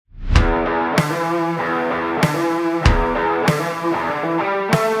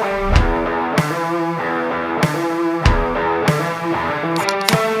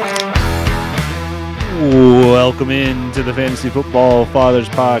Welcome in to the Fantasy Football Fathers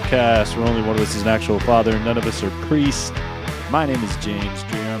Podcast, where only one of us is an actual father and none of us are priests. My name is James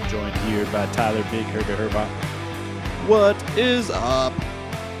Dreer. I'm joined here by Tyler Big Herbert Herbot. What is up?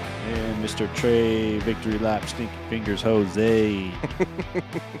 And Mr. Trey Victory Lap Stinky Fingers Jose.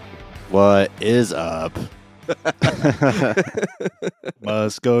 What is up?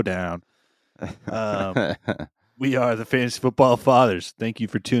 Must go down. We are the Fantasy Football Fathers. Thank you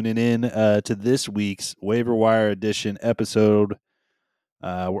for tuning in to this week's Waiver Wire Edition episode.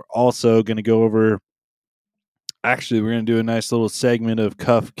 We're also going to go over, actually, we're going to do a nice little segment of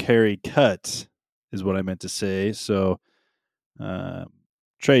cuff, carry, cut, is what I meant to say. So,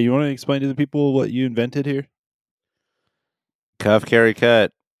 Trey, you want to explain to the people what you invented here? Cuff, carry,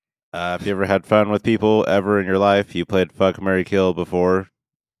 cut. If you ever had fun with people ever in your life, you played Fuck, Marry, Kill before,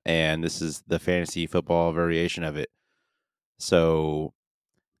 and this is the fantasy football variation of it. So,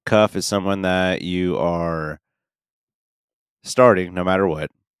 cuff is someone that you are starting no matter what.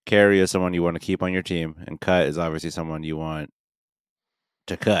 Carry is someone you want to keep on your team, and cut is obviously someone you want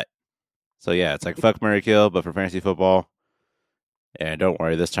to cut. So, yeah, it's like Fuck, Marry, Kill, but for fantasy football. And don't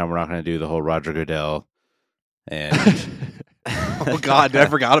worry, this time we're not going to do the whole Roger Goodell. And oh, God, I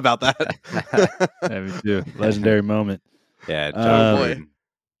forgot about that. Yeah, me too. Legendary moment. Yeah, boy.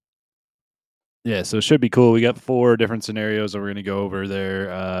 Yeah, so it should be cool. We got 4 different scenarios that we're going to go over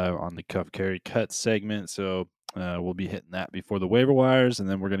there on the cuff, carry, cut segment. So we'll be hitting that before the waiver wires, and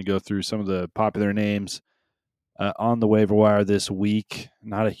then we're going to go through some of the popular names on the waiver wire this week.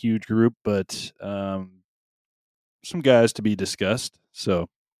 Not a huge group, but some guys to be discussed. So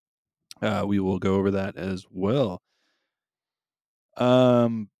we will go over that as well.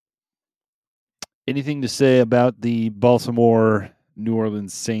 Anything to say about the Baltimore-New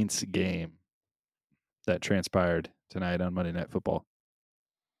Orleans Saints game that transpired tonight on Monday Night Football?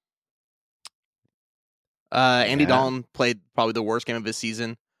 Andy Dalton played probably the worst game of his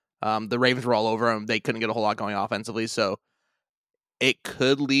season. The Ravens were all over him. They couldn't get a whole lot going offensively, so it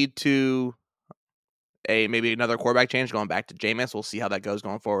could lead to maybe another quarterback change going back to Jameis. We'll see how that goes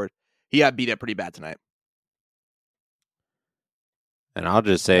going forward. He got beat up pretty bad tonight. And I'll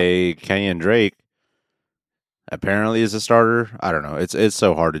just say Kenyon Drake apparently is a starter. I don't know. It's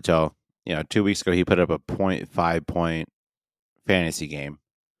so hard to tell. 2 weeks ago he put up a 0.5 point fantasy game.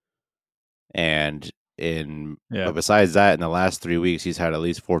 But besides that, in the last 3 weeks, he's had at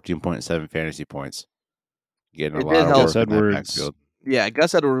least 14.7 fantasy points. Getting a lot of Gus work in that Edwards. backfield. Yeah,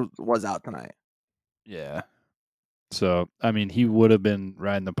 Gus Edwards was out tonight. Yeah. So, I mean, he would have been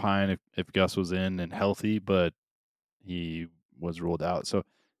riding the pine if Gus was in and healthy, but he was ruled out. So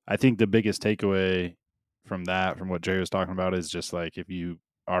I think the biggest takeaway from what Jay was talking about, is just like if you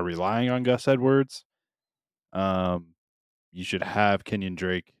are relying on Gus Edwards, you should have Kenyon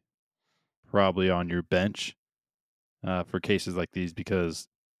Drake probably on your bench for cases like these, because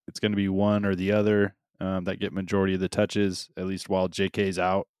it's going to be one or the other that get majority of the touches, at least while JK's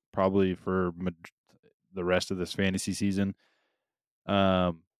out, probably for the rest of this fantasy season,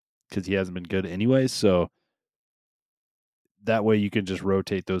 because he hasn't been good anyways. So that way you can just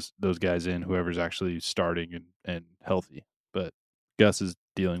rotate those guys in, whoever's actually starting and healthy. But Gus is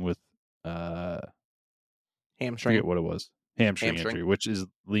dealing with Hamstring. I forget what it was. Hamstring injury, which is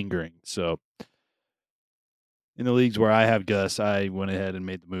lingering. So in the leagues where I have Gus, I went ahead and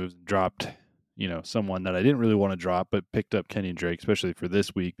made the moves and dropped, someone that I didn't really want to drop, but picked up Kenyon Drake, especially for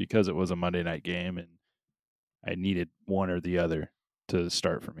this week, because it was a Monday night game and I needed one or the other to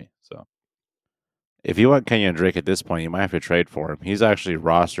start for me. So If you want Kenyon Drake at this point, you might have to trade for him. He's actually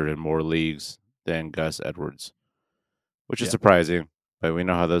rostered in more leagues than Gus Edwards, which is surprising. But we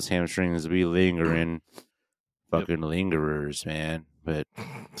know how those hamstrings be lingering. Fucking lingerers, man. But,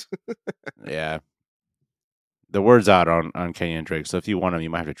 yeah. The word's out on Kenyon Drake, so if you want him,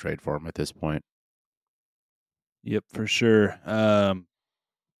 you might have to trade for him at this point. Yep, for sure.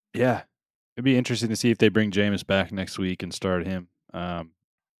 Yeah. It'd be interesting to see if they bring Jameis back next week and start him. Now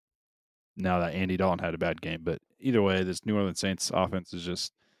that Andy Dalton had a bad game. But either way, this New Orleans Saints offense is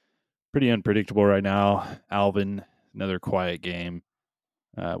just pretty unpredictable right now. Alvin, another quiet game,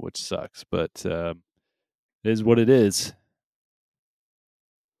 which sucks. But it is what it is.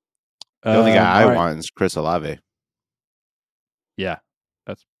 The only guy I want is Chris Olave. Yeah,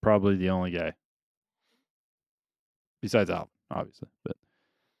 that's probably the only guy. Besides Alvin, obviously. But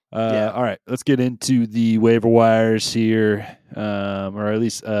all right, let's get into the waiver wires here, or at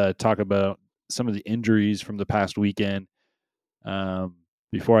least talk about some of the injuries from the past weekend.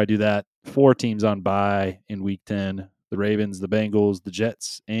 Before I do that, 4 teams on bye in Week 10: the Ravens, the Bengals, the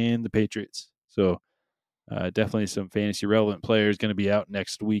Jets, and the Patriots. So Definitely some fantasy relevant players going to be out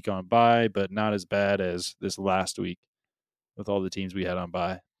next week on bye, but not as bad as this last week with all the teams we had on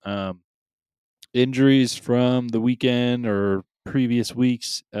bye. Injuries from the weekend or previous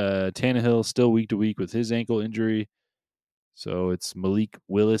weeks. Tannehill still week to week with his ankle injury. So it's Malik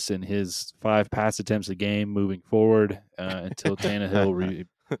Willis and his 5 pass attempts a game moving forward until Tannehill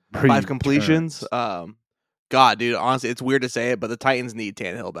 5 completions. returns. God, dude, honestly, it's weird to say it, but the Titans need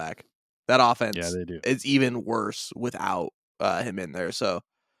Tannehill back. That offense Yeah, they do. is even worse without him in there. So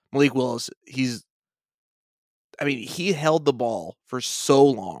Malik Willis, he held the ball for so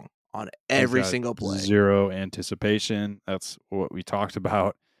long on every single play. Zero anticipation. That's what we talked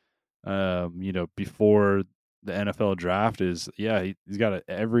about. Before the NFL draft he's got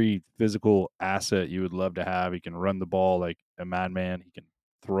every physical asset you would love to have. He can run the ball like a madman. He can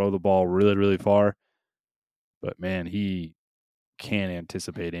throw the ball really, really far. But man, he can't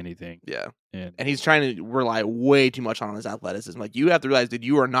anticipate anything. Yeah. And he's trying to rely way too much on his athleticism. Like, you have to realize that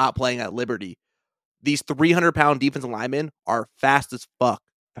you are not playing at Liberty. These 300-pound defensive linemen are fast as fuck.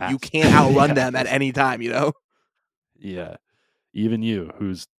 You can't outrun them at any time, Yeah. Even you,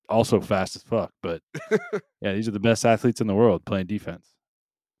 who's also fast as fuck. But yeah, these are the best athletes in the world playing defense.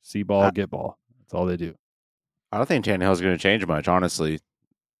 See ball, get ball. That's all they do. I don't think Tannehill's going to change much, honestly.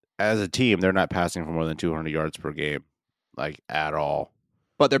 As a team, they're not passing for more than 200 yards per game, like, at all.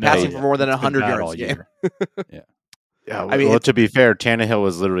 But they're passing for more than 100 yards a game. Yeah. Yeah, well, to be fair, Tannehill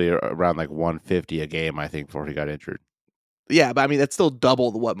was literally around like 150 a game, I think, before he got injured. Yeah, but that's still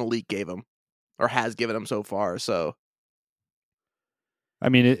double what Malik gave him, or has given him so far. So,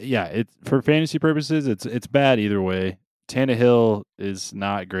 for fantasy purposes, it's bad either way. Tannehill is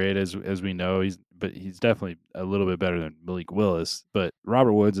not great as we know. He's definitely a little bit better than Malik Willis. But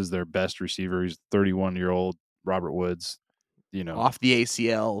Robert Woods is their best receiver. He's 31-year-old Robert Woods. Off the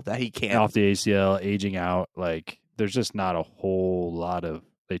ACL that he can't. Off the ACL, aging out. Like, there's just not a whole lot of.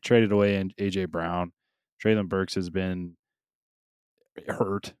 They traded away AJ Brown. Treylon Burks has been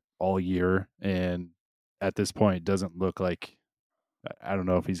hurt all year, and at this point, doesn't look like. I don't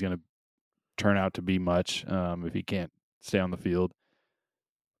know if he's going to turn out to be much if he can't stay on the field.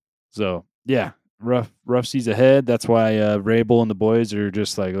 So yeah, rough seas ahead. That's why Vrabel and the boys are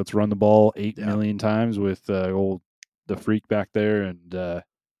just like, let's run the ball 8 million times with the freak back there, and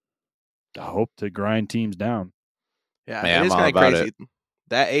hope to grind teams down. Yeah, Man, it is I'm all kind of about crazy. it.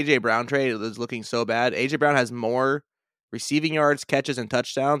 That AJ Brown trade is looking so bad. AJ Brown has more receiving yards, catches, and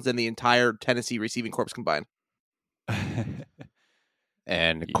touchdowns than the entire Tennessee receiving corps combined.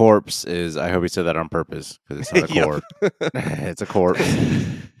 And corpse is, I hope he said that on purpose, because it's not a core. It's a corpse.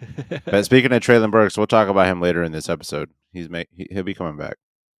 But speaking of Treylon Burks, we'll talk about him later in this episode. He'll be coming back.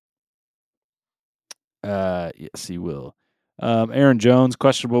 Yes, he will. Aaron Jones,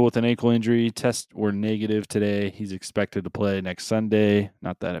 questionable with an ankle injury. Tests were negative today. He's expected to play next Sunday.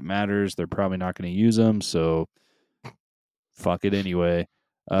 Not that it matters. They're probably not going to use him, so fuck it anyway.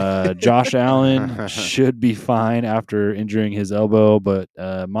 Josh Allen should be fine after injuring his elbow, but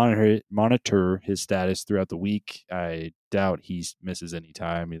monitor his status throughout the week. I doubt he misses any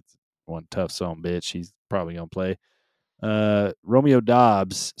time. It's one tough son bitch. He's probably going to play. Romeo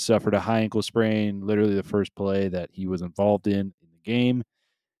Dobbs suffered a high ankle sprain, literally the first play that he was involved in the game.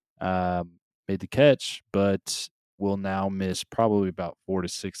 Made the catch, but will now miss probably about 4 to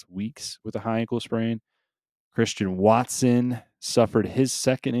 6 weeks with a high ankle sprain. Christian Watson suffered his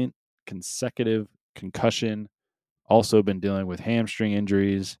second consecutive concussion, also been dealing with hamstring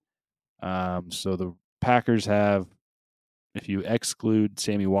injuries. So the Packers have, if you exclude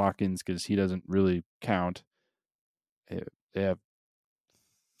Sammy Watkins because he doesn't really count, they have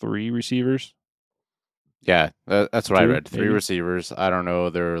 3 receivers. Yeah, that's what I read. 3 maybe? receivers. I don't know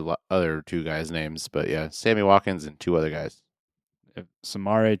their other 2 guys' names, but yeah, Sammy Watkins and 2 other guys.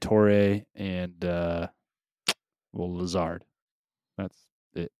 Samare Torre and Lazard. That's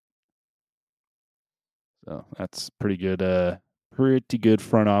it. So that's pretty good. Pretty good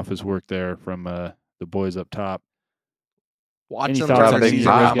front office work there from the boys up top. Watch them thoughts on on season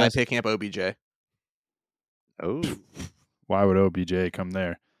guys? by picking up OBJ. Oh, Why would OBJ come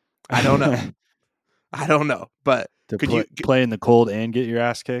there? I don't know. But to play in the cold and get your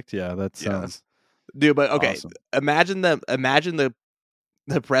ass kicked? Yeah, that sounds dude. But okay, awesome. Imagine the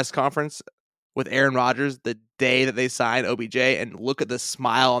press conference with Aaron Rodgers the day that they sign OBJ, and look at the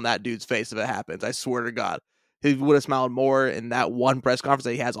smile on that dude's face if it happens. I swear to God, he would have smiled more in that one press conference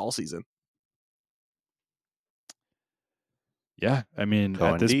that he has all season. Yeah, I mean,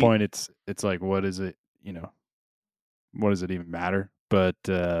 at this point, it's like, what is it? What does it even matter? But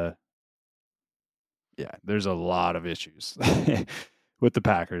yeah, there's a lot of issues with the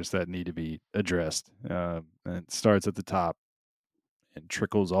Packers that need to be addressed. And it starts at the top and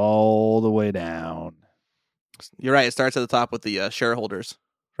trickles all the way down. You're right. It starts at the top with the shareholders,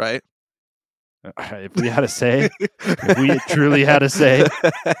 right? If we had a say, if we truly had a say,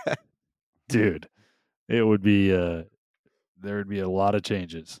 dude, it would be there would be a lot of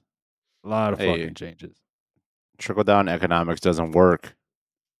changes, a lot of fucking changes. Trickle down economics doesn't work.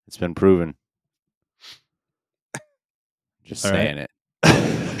 It's been proven. Just All saying it.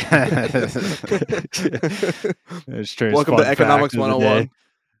 Welcome to Economics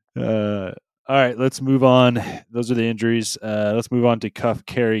 101. All right, let's move on. Those are the injuries. Let's move on to cuff,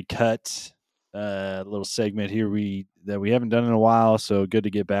 carry, cut. A little segment here that we haven't done in a while, so good to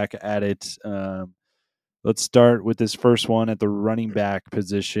get back at it. Let's start with this first one at the running back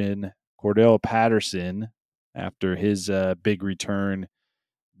position. Cordell Patterson, after his big return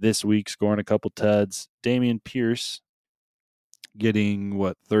this week, scoring a couple tuds. Dameon Pierce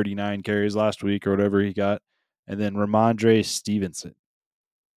getting 39 carries last week or whatever he got, and then Ramondre Stevenson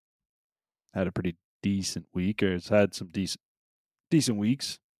had a pretty decent week, or has had some decent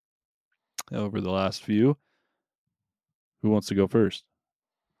weeks over the last few. Who wants to go first?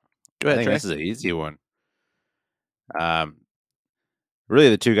 Go ahead, I think Trey. this is an easy one. Really,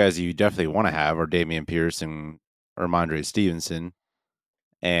 the two guys you definitely want to have are Dameon Pierce and Ramondre Stevenson,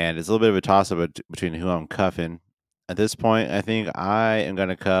 and it's a little bit of a toss-up between who I'm cuffing. At this point, I think I am going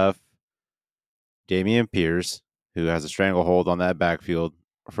to cuff Dameon Pierce, who has a stranglehold on that backfield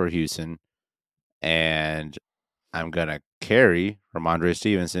for Houston, and I'm going to carry Ramondre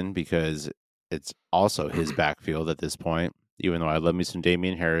Stevenson because it's also his backfield at this point. Even though I love me some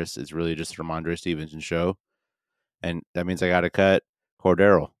Damian Harris, it's really just a Ramondre Stevenson show. And that means I got to cut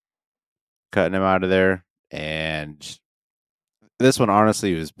Cordero. Cutting him out of there. And this one,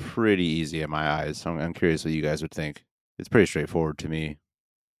 honestly, was pretty easy in my eyes. So I'm curious what you guys would think. It's pretty straightforward to me.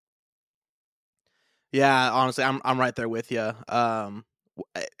 Yeah, honestly, I'm right there with you.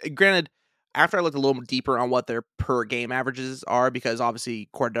 Granted, after I looked a little deeper on what their per game averages are, because obviously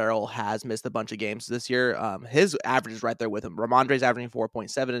Cordero has missed a bunch of games this year, his average is right there with him. Ramondre's averaging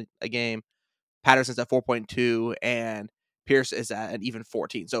 4.7 a game, Patterson's at 4.2, and Pierce is at an even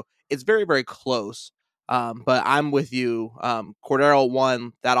 14. So it's very, very close. But I'm with you. Cordero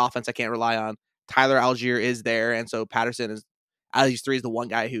won that offense I can't rely on. Tyler Algier is there, and so Patterson is, out of these three, is the one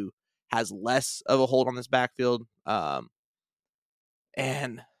guy who has less of a hold on this backfield. And,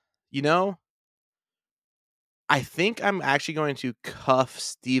 I think I'm actually going to cuff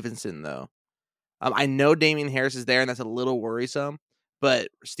Stevenson, though. I know Damian Harris is there, and that's a little worrisome, but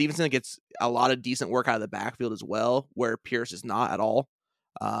Stevenson gets a lot of decent work out of the backfield as well, where Pierce is not at all.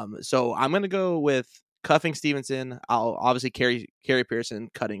 So I'm going to go with cuffing Stevenson. I'll obviously carry Pearson,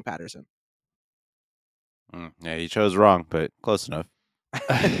 cutting Patterson. Yeah, you chose wrong, but close enough.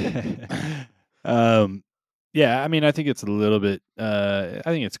 Yeah, I mean, I think it's a little bit. I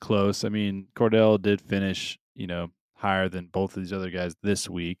think it's close. I mean, Cordell did finish, higher than both of these other guys this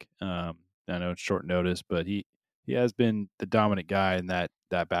week. I know it's short notice, but he has been the dominant guy in that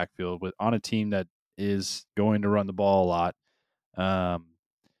backfield on a team that is going to run the ball a lot.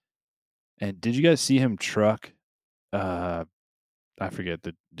 And did you guys see him truck? I forget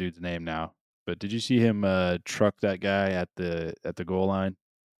the dude's name now, but did you see him truck that guy at the goal line,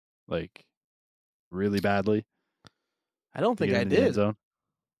 like really badly? I don't think I in the end did. zone?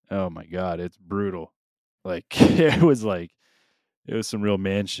 Oh my god, it's brutal. Like it was some real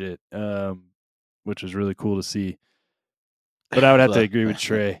man shit, which was really cool to see. But I would have to agree with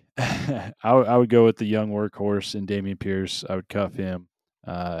Trey. I would go with the young workhorse in Dameon Pierce. I would cuff him,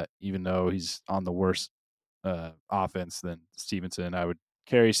 even though he's on the worst offense than Stevenson. I would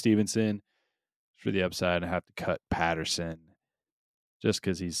carry Stevenson for the upside and have to cut Patterson just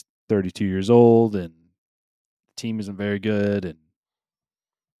because he's 32 years old and the team isn't very good and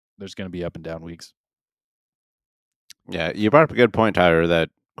there's going to be up and down weeks. Yeah, you brought up a good point, Tyler, that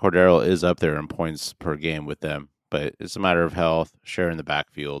Cordero is up there in points per game with them, but it's a matter of health, sharing the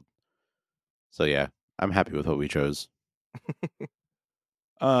backfield. So yeah, I'm happy with what we chose.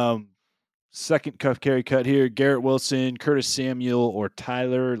 Second cuff carry cut here: Garrett Wilson, Curtis Samuel, or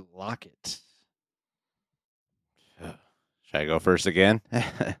Tyler Lockett. Should I go first again?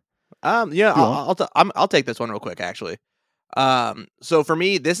 Yeah, I'll take this one real quick, actually. So for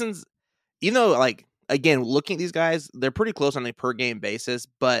me, this is, like, again, looking at these guys, they're pretty close on a per game basis,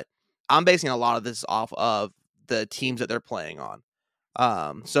 but I'm basing a lot of this off of the teams that they're playing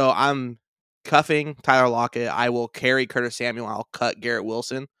on. So I'm cuffing Tyler Lockett. I will carry Curtis Samuel. I'll cut Garrett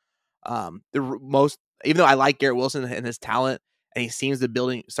Wilson. Even though I like Garrett Wilson and his talent, and he seems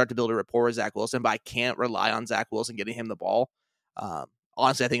to start to build a rapport with Zach Wilson, but I can't rely on Zach Wilson getting him the ball.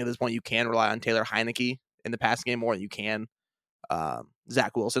 Honestly, I think at this point you can rely on Taylor Heineke in the passing game more than you can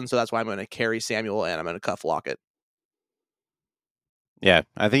Zach Wilson. So that's why I'm going to carry Samuel and I'm going to cuff Lockett. Yeah,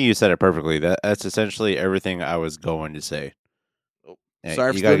 I think you said it perfectly. That's essentially everything I was going to say. Oh, Yeah,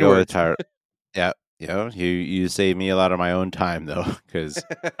 sorry for you got to stealing your go with words. Tyler. Yeah, you save me a lot of my own time though, because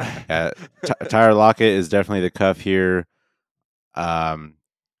Tyler Lockett is definitely the cuff here.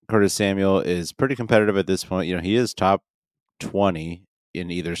 Curtis Samuel is pretty competitive at this point. He is top 20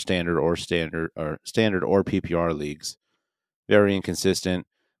 in either standard or PPR leagues. Very inconsistent,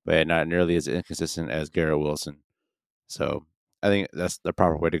 but not nearly as inconsistent as Garrett Wilson. So I think that's the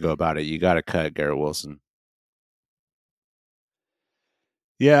proper way to go about it. You got to cut Garrett Wilson.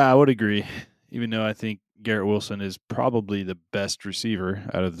 Yeah, I would agree. Even though I think Garrett Wilson is probably the best receiver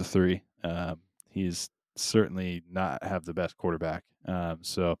out of the three, he's certainly not have the best quarterback.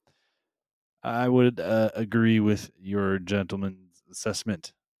 So I would agree with your gentleman's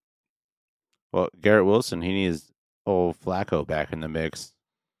assessment. Well, Garrett Wilson, he needs old Flacco back in the mix.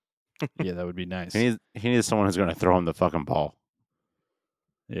 Yeah, that would be nice. He needs someone who's going to throw him the fucking ball.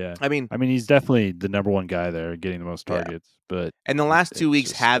 Yeah, I mean, he's definitely the number one guy there, getting the most targets. But and the last 2 weeks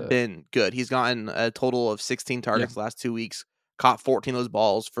just, have been good. He's gotten a total of 16 targets the last 2 weeks, caught 14 of those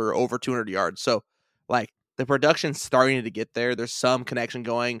balls for over 200 yards. So, like, the production's starting to get there. There's some connection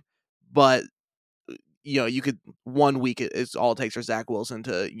going, but you could 1 week is all it takes for Zach Wilson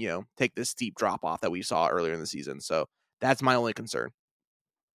to take this steep drop off that we saw earlier in the season. So that's my only concern.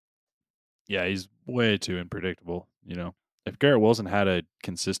 Yeah, he's way too unpredictable. If Garrett Wilson had a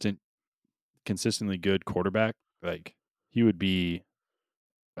consistently good quarterback, like he would be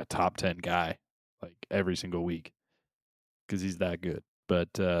a top 10 guy, like every single week, because he's that good. But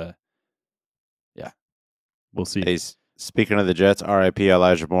yeah, we'll see. Hey, speaking of the Jets, R.I.P.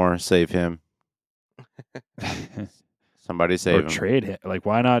 Elijah Moore, save him. Somebody save or him. Trade him. Like,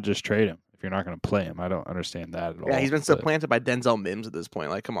 why not just trade him if you're not going to play him? I don't understand that at all. Yeah, he's been supplanted by Denzel Mims at this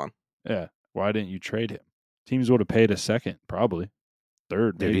point. Like, come on. Yeah, why didn't you trade him? Teams would have paid a second, probably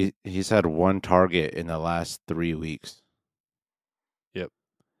third. Dude, maybe. he's had one target in the last 3 weeks. Yep,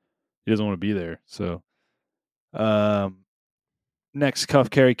 he doesn't want to be there. So, next cuff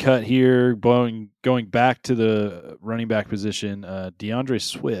carry cut here, going back to the running back position. DeAndre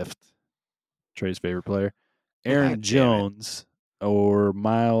Swift, Trey's favorite player. Aaron Jones or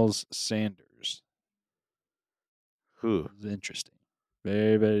Miles Sanders. Who? Interesting.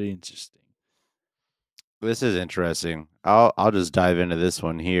 Very, very interesting. This is interesting. I'll just dive into this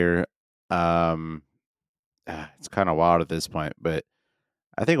one here. It's kind of wild at this point, but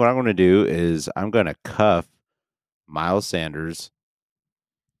I think what I'm going to do is I'm going to cuff Miles Sanders,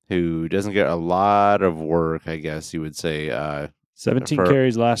 who doesn't get a lot of work, I guess you would say. 17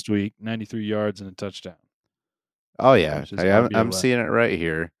 carries last week, 93 yards and a touchdown. Oh yeah, I'm seeing it right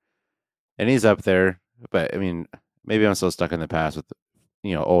here, and he's up there. But I mean, maybe I'm still stuck in the past with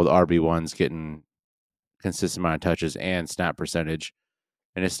old RB1s getting consistent amount of touches and snap percentage,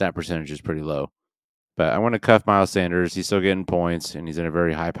 and his snap percentage is pretty low. But I want to cuff Miles Sanders. He's still getting points, and he's in a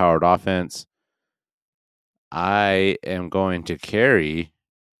very high-powered offense. I am going to carry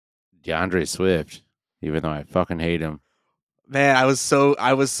DeAndre Swift, even though I fucking hate him. Man, I was so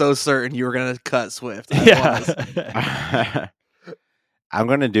certain you were gonna cut Swift. Yeah. I'm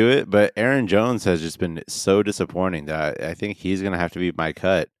going to do it, but Aaron Jones has just been so disappointing that I think he's going to have to be my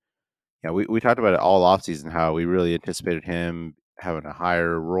cut. Yeah, we talked about it all offseason, how we really anticipated him having a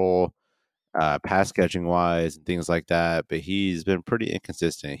higher role, pass catching wise and things like that, but he's been pretty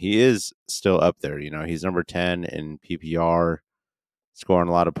inconsistent. He is still up there. He's number 10 in PPR, scoring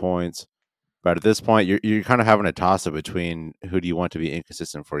a lot of points. But at this point, you're kind of having a toss-up between who do you want to be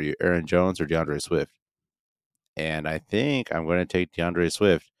inconsistent for you, Aaron Jones or DeAndre Swift? And I think I'm going to take DeAndre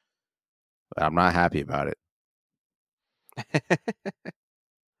Swift, but I'm not happy about it.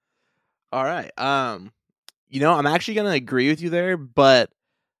 All right. I'm actually going to agree with you there, but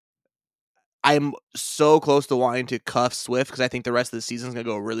I'm so close to wanting to cuff Swift because I think the rest of the season is going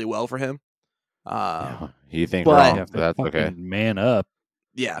to go really well for him. You think but wrong, but that's okay. Man up.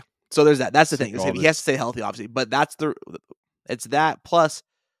 Yeah. So there's that. That's the thing. He has to stay healthy, obviously. But it's that plus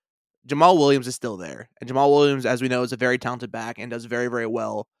Jamal Williams is still there. And Jamal Williams, as we know, is a very talented back and does very, very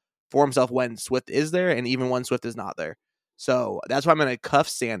well for himself when Swift is there and even when Swift is not there. So that's why I'm going to cuff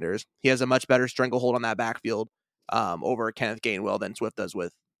Sanders. He has a much better stranglehold on that backfield over Kenneth Gainwell than Swift does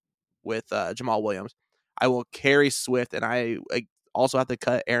with Jamal Williams. I will carry Swift, and I also have to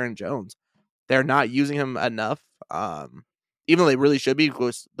cut Aaron Jones. They're not using him enough, even though they really should be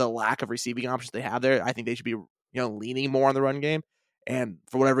because the lack of receiving options they have there. I think they should be leaning more on the run game, and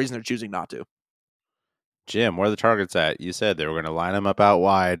for whatever reason, they're choosing not to. Jim, where are the targets at? You said they were going to line them up out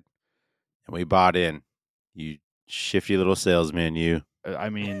wide, and we bought in. You shifty little salesman, you. I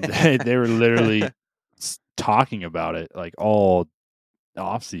mean, they were literally talking about it like all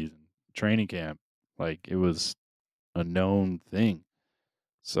off season, training camp. Like it was a known thing.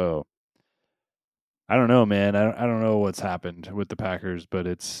 So I don't know, man. I don't know what's happened with the Packers, but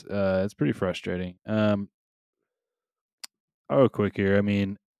it's pretty frustrating. Oh, quick here. I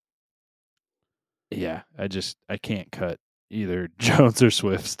mean, yeah, I can't cut either Jones or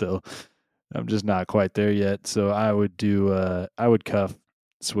Swift still. I'm just not quite there yet. So I would cuff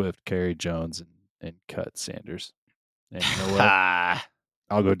Swift, carry Jones, and cut Sanders. And you know what?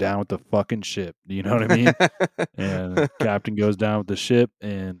 I'll go down with the fucking ship. Do you know what I mean? And the captain goes down with the ship,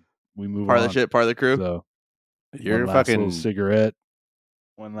 and we move part on. of the ship, part of the crew. So You're one last little fucking cigarette.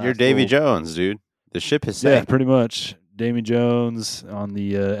 One last You're Davy little, Jones, dude. The ship has yeah, sank. pretty much. Davy Jones on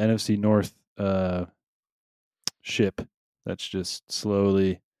the NFC North ship that's just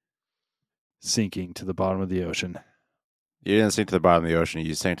slowly sinking to the bottom of the ocean. You didn't sink to the bottom of the ocean.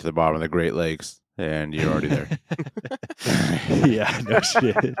 You sank to the bottom of the Great Lakes, and you're already there. Yeah, no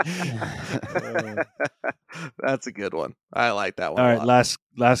shit. That's a good one. I like that one. All a right, lot.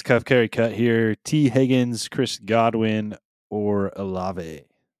 last cuff carry cut here. T. Higgins, Chris Godwin, or Olave.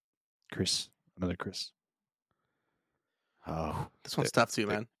 Another Chris. Oh, This one's tough too,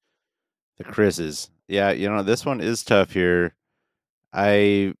 man. the Chris's. Yeah, this one is tough here.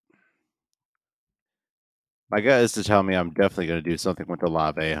 My gut is to tell me I'm definitely going to do something with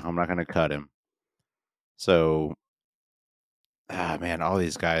Olave. I'm not going to cut him. So, man, all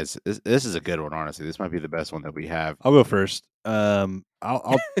these guys. This is a good one, honestly. This might be the best one that we have. I'll go first. I'll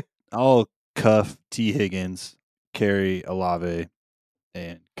cuff T. Higgins, carry Olave,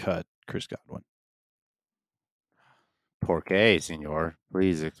 and cut Chris Godwin. Por qué, senor?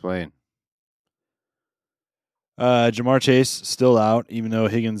 Please explain. Jamar Chase still out, even though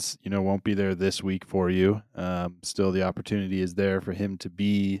Higgins, won't be there this week for you. Still, the opportunity is there for him to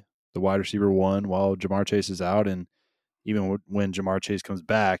be the wide receiver one while Jamar Chase is out, and even when Jamar Chase comes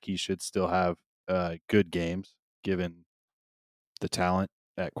back, he should still have good games given the talent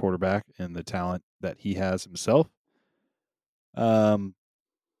at quarterback and the talent that he has himself.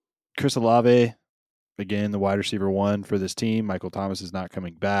 Chris Olave, again, the wide receiver one for this team. Michael Thomas is not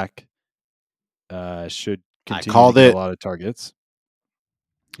coming back. Should continue to get a lot of targets.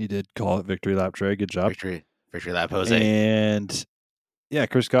 He did call it victory lap, Trey. Good job. Victory lap, Jose. And yeah,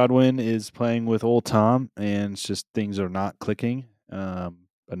 Chris Godwin is playing with old Tom, and it's just things are not clicking.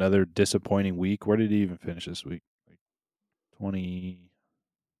 Another disappointing week. Where did he even finish this week?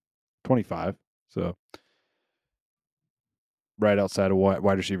 25. So right outside of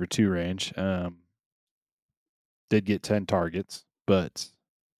wide receiver 2 range. Did get 10 targets, but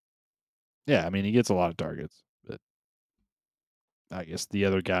yeah, I mean, he gets a lot of targets. But I guess the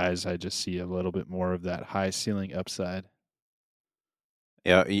other guys, I just see a little bit more of that high ceiling upside.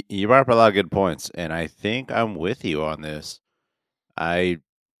 Yeah, you brought up a lot of good points, and I think I'm with you on this. It's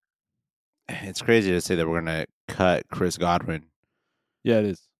crazy to say that we're going to cut Chris Godwin. Yeah, it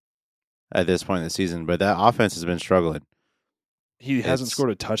is. At this point in the season, but that offense has been struggling. He hasn't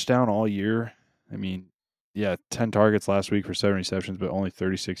scored a touchdown all year. I mean, yeah, 10 targets last week for 7 receptions, but only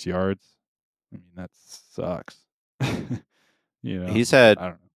 36 yards. I mean, that sucks. He's had I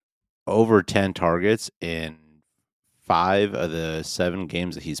don't know. over 10 targets in 5 of the 7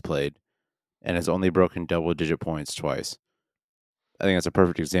 games that he's played, and has only broken double-digit points twice. I think that's a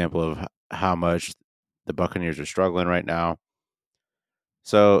perfect example of how much the Buccaneers are struggling right now.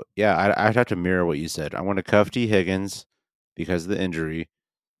 So, yeah, I'd have to mirror what you said. I want to cuff T. Higgins because of the injury.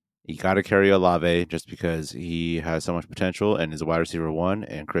 You got to carry Olave just because he has so much potential and is a wide receiver 1.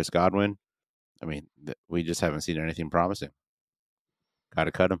 And Chris Godwin, I mean, we just haven't seen anything promising. Got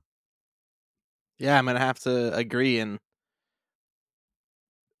to cut him. Yeah, I'm going to have to agree. And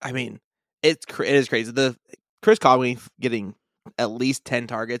I mean, it is crazy. The Chris Godwin getting at least 10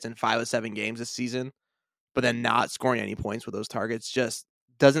 targets in 5 of 7 games this season, but then not scoring any points with those targets just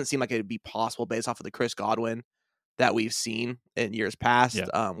doesn't seem like it would be possible based off of the Chris Godwin that we've seen in years past.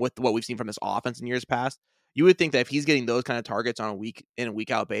 Yeah. With what we've seen from this offense in years past, you would think that if he's getting those kind of targets on a week in and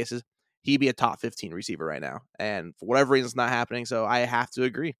week out basis, he'd be a top 15 receiver right now. And for whatever reason, it's not happening. So I have to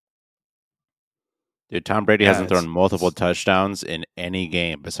agree. Dude, Tom Brady hasn't thrown multiple touchdowns in any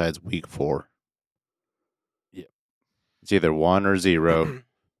game besides week 4. Yeah. It's either 1 or 0, and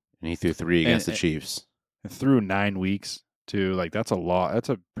he threw 3 against the Chiefs. Through 9 weeks, too. Like, that's a lot. That's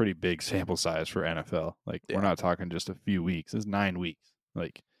a pretty big sample size for NFL. Like, we're not talking just a few weeks. It's 9 weeks.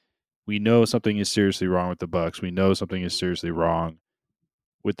 Like, we know something is seriously wrong with the Bucs. We know something is seriously wrong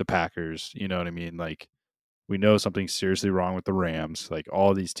with the Packers. You know what I mean? Like, We know something's seriously wrong with the Rams. Like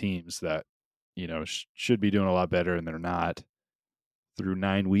all these teams that, should be doing a lot better and they're not. Through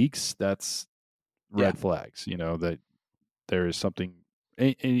 9 weeks, that's red flags. That there is something.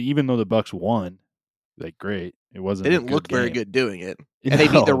 And even though the Bucks won, like great, it wasn't. They a didn't good look very game. good doing it, and they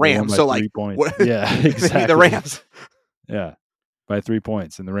beat the They won Rams. by So 3 points. what? Yeah, exactly. They beat the Rams. Yeah, by 3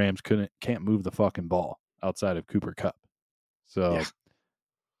 points, and the Rams can't move the fucking ball outside of Cooper Kupp. So,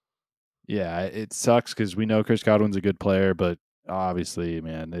 yeah, it sucks because we know Chris Godwin's a good player, but obviously,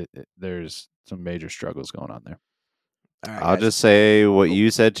 man, there's some major struggles going on there. All right, I'll guys. just say what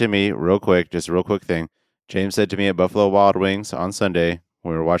you said to me real quick, just a real quick thing. James said to me at Buffalo Wild Wings on Sunday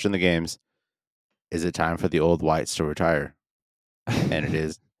when we were watching the games, is it time for the old whites to retire? And it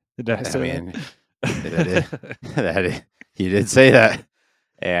is. Did I say mean, he did say that.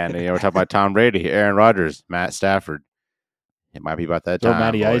 And we're talking about Tom Brady, Aaron Rodgers, Matt Stafford. It might be about that Throw time.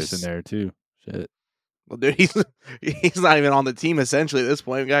 Matty boys. Ice in there too. Shit. Well, dude, he's not even on the team essentially at this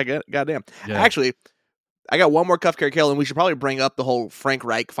point. Goddamn. Yeah. Actually, I got one more cuff carry kill, and we should probably bring up the whole Frank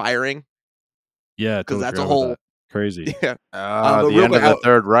Reich firing. Yeah, because totally that's a forgot about whole that. Crazy. Yeah. The real end of quick, the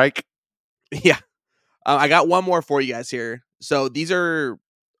Third Reich. Yeah. I got one more for you guys here. So these are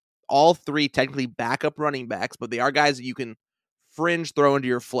all three technically backup running backs, but they are guys that you can fringe throw into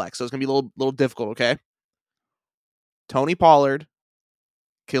your flex. So it's gonna be a little difficult. Okay. Tony Pollard,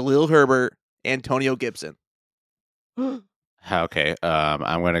 Khalil Herbert, Antonio Gibson. Okay.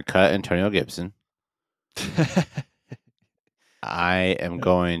 I'm going to cut Antonio Gibson. I am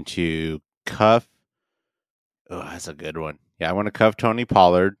going to cuff. Oh, that's a good one. Yeah, I want to cuff Tony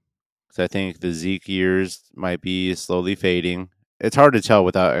Pollard because I think the Zeke years might be slowly fading. It's hard to tell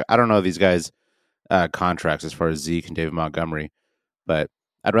without. I don't know these guys' contracts as far as Zeke and David Montgomery, but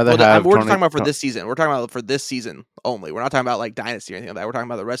I'd rather have. We're just talking about for this season. We're talking about for this season only. We're not talking about like dynasty or anything like that. We're talking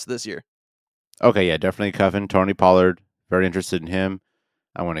about the rest of this year. Okay, yeah, definitely cuffing Tony Pollard. Very interested in him.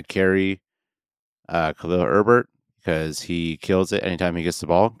 I want to carry Khalil Herbert because he kills it anytime he gets the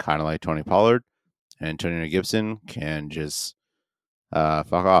ball, kind of like Tony Pollard. And Antonio Gibson can just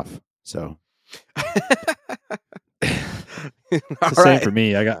fuck off. So It's the same for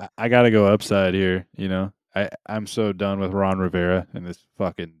me. I got to go upside here. I'm so done with Ron Rivera and this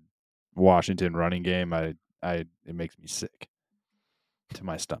fucking Washington running game. It makes me sick to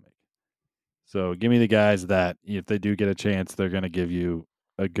my stomach. So give me the guys that if they do get a chance, they're going to give you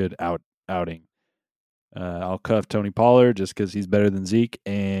a good outing. I'll cuff Tony Pollard just because he's better than Zeke,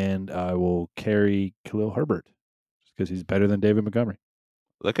 and I will carry Khalil Herbert just because he's better than David Montgomery.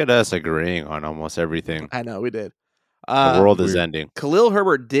 Look at us agreeing on almost everything. I know we did. The world is ending. Khalil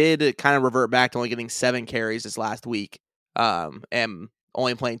Herbert did kind of revert back to only getting 7 carries this last week, and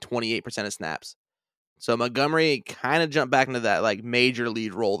only playing 28% of snaps. So Montgomery kind of jumped back into that like major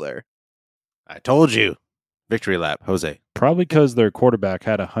lead role there. I told you. Victory lap, Jose. Probably because their quarterback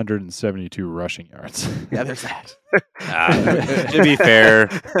had 172 rushing yards. Yeah, there's that. To be fair,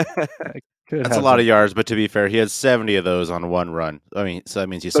 Could that's a have lot some- of yards, but to be fair, he had 70 of those on one run. I mean, so that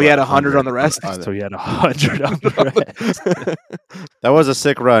means So he had 100 on the rest? So he had 100 on the rest. That was a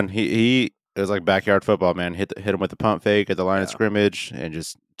sick run. It was like backyard football, man. Hit him with the pump fake at the line of scrimmage and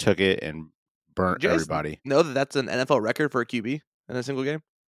just took it and burnt Did you guys everybody. know that that's an NFL record for a QB in a single game?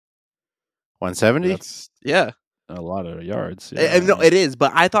 170? That's Yeah. a lot of yards. No, it is,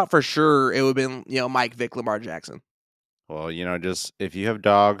 but I thought for sure it would have been, Mike Vick, Lamar Jackson. Well, just if you have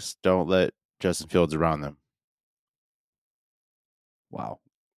dogs, don't let Justin Fields around them. Wow.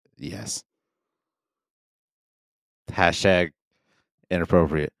 Yes. Hashtag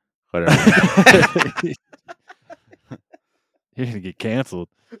inappropriate. Whatever. You're going to get canceled.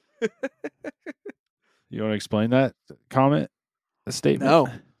 You want to explain that comment? A statement? No,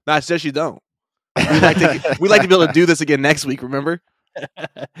 I said you don't. We'd like to be able to do this again next week, remember?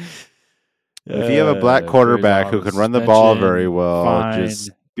 If you have a black quarterback who can run the ball very well,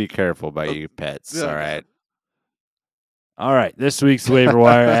 just be careful about your pets. Yeah. All right. All right. This week's waiver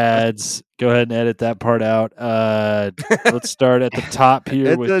wire ads. Go ahead and edit that part out. Let's start at the top here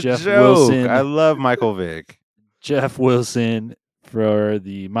It's with a Jeff joke. Wilson. I love Michael Vick. Jeff Wilson for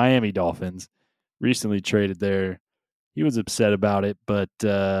the Miami Dolphins. Recently traded there. He was upset about it, but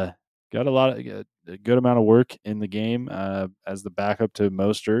got a good amount of work in the game as the backup to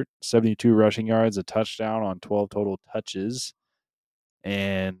Mostert. 72 rushing yards, a touchdown on 12 total touches.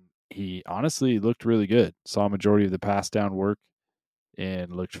 And he honestly looked really good. Saw a majority of the pass down work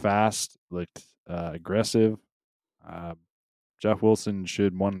and looked fast, looked aggressive. Jeff Wilson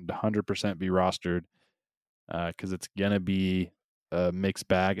should 100% be rostered because it's going to be a mixed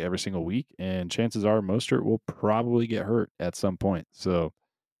bag every single week. And chances are Mostert will probably get hurt at some point. So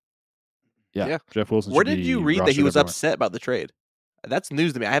Yeah. Jeff Wilson Where should did you be read that he rostered was everywhere. upset about the trade? That's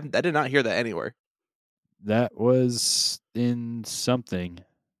news to me. I did not hear that anywhere. That was in something.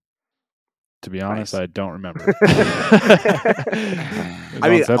 To be honest, Nice. I don't remember. I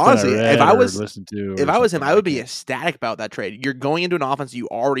mean, honestly, read or listened to. if or I was him, something, I would be can't- ecstatic about that trade. You're going into an offense you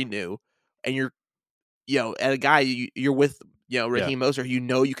already knew, and you're, at a guy you're with, Raheem Mostert,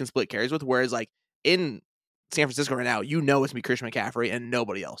 you can split carries with. Whereas, like in San Francisco right now, it's gonna be Christian McCaffrey and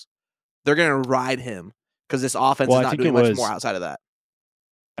nobody else. They're gonna ride him because this offense Well, is I not think doing it much was- more outside of that.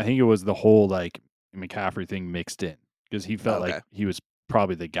 I think it was the whole like McCaffrey thing mixed in because he felt Okay. like he was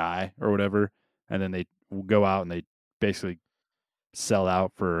probably the guy or whatever, and then they go out and they basically sell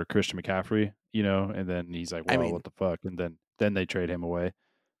out for Christian McCaffrey, and then he's like, I well, mean- what the fuck, and then they trade him away.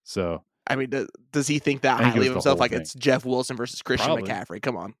 So I mean, does he think that I think it highly was of the himself? whole Like thing. it's Jeff Wilson versus Christian Probably. McCaffrey.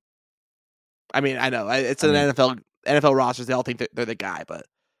 Come on. I mean, I know it's I an mean- NFL rosters. They all think they're the guy, but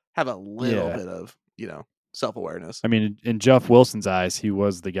have a little Yeah. bit of self awareness. I mean, in Jeff Wilson's eyes, he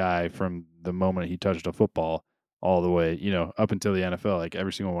was the guy from the moment he touched a football all the way, up until the NFL. Like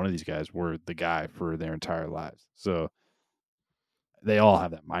every single one of these guys were the guy for their entire lives. So they all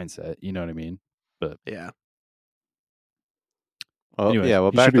have that mindset. You know what I mean? But Yeah. Well, anyways, yeah.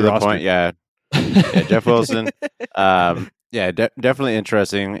 Well, he back should to be the rostered. point. Yeah, Jeff Wilson. Definitely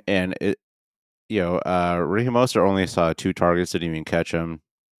interesting. And it, Raheem Mostert only saw 2 targets, didn't even catch him.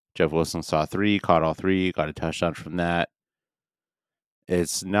 Jeff Wilson saw 3, caught all 3, got a touchdown from that.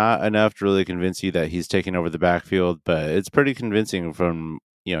 It's not enough to really convince you that he's taking over the backfield, but it's pretty convincing from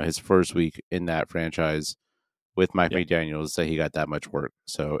his first week in that franchise with Mike McDaniels that he got that much work.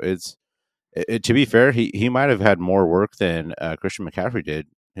 So to be fair, he might have had more work than Christian McCaffrey did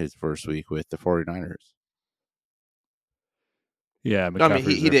his first week with the 49ers. Yeah, I mean, McCaffrey's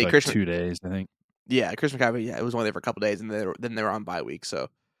he there did. for like 2 days, I think. Yeah, Christian McCaffrey. Yeah, it was only there for a couple days, and then they were on bye week. So,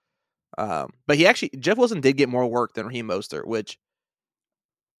 but Jeff Wilson did get more work than Raheem Mostert, which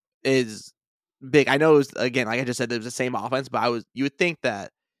is big. I know it was, again, like I just said, it was the same offense, but you would think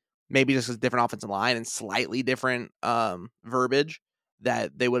that maybe just a different offensive line and slightly different verbiage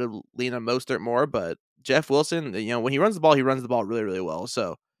that they would have leaned on Mostert more. But Jeff Wilson, when he runs the ball really, really well.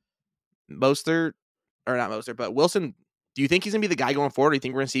 So Mostert, or not Mostert, but Wilson, do you think he's gonna be the guy going forward? Or do you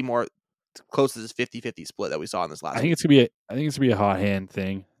think we're gonna see more close to this 50-50 split that we saw in this last I think week? it's gonna be a hot hand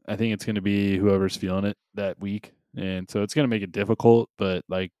thing. I think it's gonna be whoever's feeling it that week, and so it's gonna make it difficult. But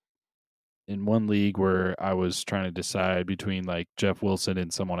like in one league where I was trying to decide between like Jeff Wilson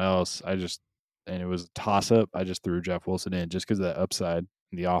and someone else, and it was a toss up. I just threw Jeff Wilson in just because of that upside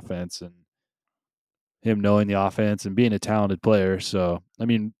in the offense and him knowing the offense and being a talented player. So I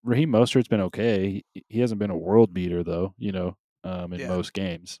mean, Raheem Mostert's been okay. He hasn't been a world beater though, in most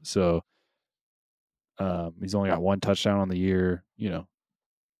games. So he's only got 1 touchdown on the year, a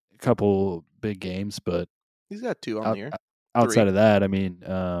couple big games, but He's got 2 on the year. outside 3. of that, I mean,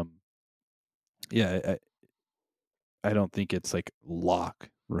 I don't think it's like lock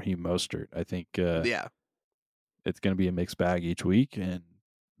Raheem Mostert. I think it's going to be a mixed bag each week, and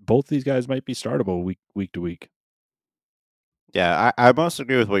both these guys might be startable week to week. Yeah, I most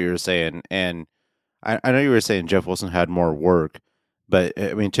agree with what you were saying, and I know you were saying Jeff Wilson had more work, but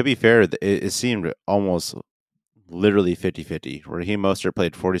I mean, to be fair, it seemed almost literally 50-50. Raheem Mostert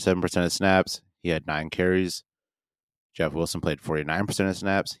played 47% of snaps. He had 9 carries. Jeff Wilson played 49% of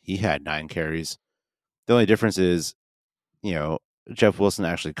snaps. He had 9 carries. The only difference is, Jeff Wilson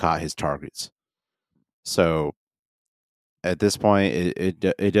actually caught his targets. So at this point,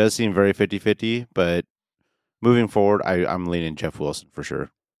 it does seem very 50-50, but moving forward, I'm leaning Jeff Wilson for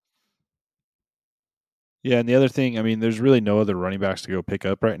sure. Yeah, and the other thing, I mean, there's really no other running backs to go pick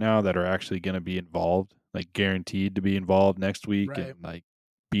up right now that are actually going to be involved, like guaranteed to be involved next week and like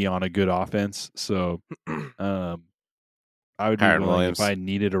be on a good offense. So, I would be Kyren willing Williams. if I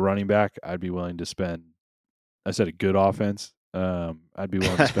needed a running back. I'd be willing to spend. I said a good offense. I'd be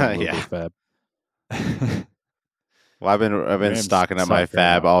willing to spend a little bit of fab. Well, I've been Rams stocking up my suck right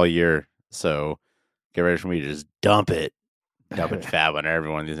fab now. all year, so get ready for me to just dump it fab on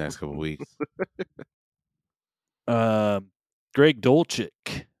everyone these next couple weeks. Greg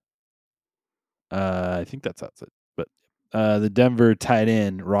Dolchik. I think that's it. But the Denver tight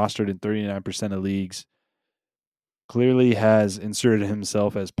end, rostered in 39% of leagues, clearly has inserted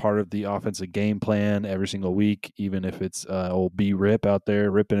himself as part of the offensive game plan every single week, even if it's old B Rip out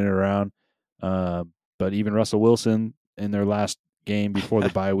there ripping it around. But even Russell Wilson in their last game before the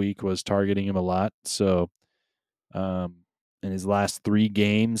bye week was targeting him a lot. So in his last 3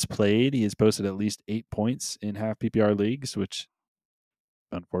 games played, he has posted at least 8 points in half PPR leagues, which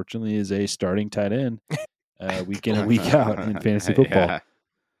unfortunately is a starting tight end week in and week out in fantasy football. Yeah.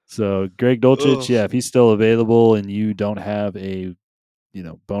 So Greg Dulcich, Ugh. yeah, if he's still available and you don't have a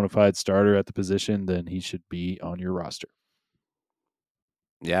bona fide starter at the position, then he should be on your roster.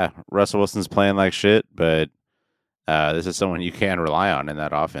 Yeah, Russell Wilson's playing like shit, but this is someone you can rely on in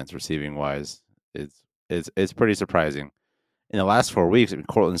that offense, receiving wise. It's pretty surprising. In the last 4 weeks, I mean,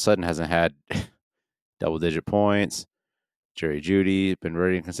 Cortland Sutton hasn't had double-digit points. Jerry Jeudy been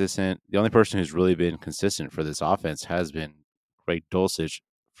very inconsistent. The only person who's really been consistent for this offense has been Greg Dulcich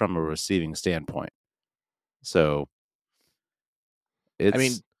from a receiving standpoint. So I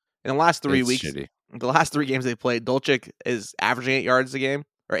mean, it's in the last 3 it's weeks, shitty. the last 3 games they played, Dolchik is averaging 8 yards a game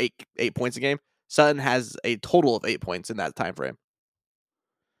or 8 points a game. Sutton has a total of 8 points in that time frame.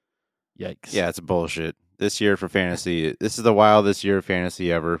 Yikes. Yeah, it's bullshit. This year for fantasy, this is the wildest year of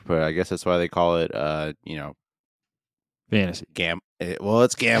fantasy ever. But I guess that's why they call it, Fantasy. Well,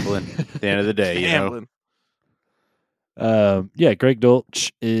 it's gambling. At the end of the day, Gambling. Yeah, Greg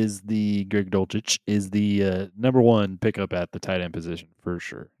Dulcich is the number one pickup at the tight end position for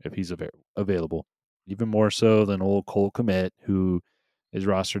sure if he's available. Even more so than old Cole Kmet, who is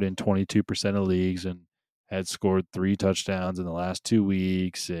rostered in 22% of leagues and had scored 3 touchdowns in the last 2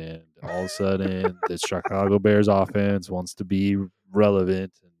 weeks, and all of a sudden the Chicago Bears offense wants to be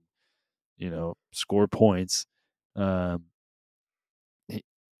relevant and score points. Cole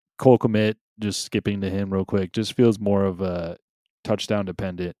Kmet, just skipping to him real quick, just feels more of a touchdown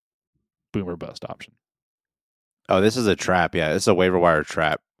dependent boomer bust option. Oh, this is a trap. Yeah, it's a waiver wire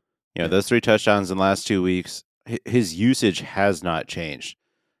trap. Yeah. Those 3 touchdowns in the last 2 weeks, his usage has not changed.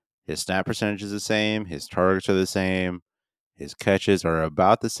 His snap percentage is the same. His targets are the same. His catches are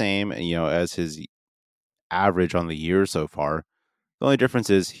about the same, as his average on the year so far. The only difference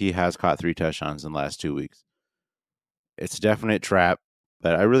is he has caught 3 touchdowns in the last 2 weeks. It's a definite trap,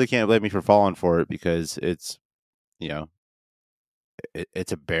 but I really can't blame me for falling for it because it's,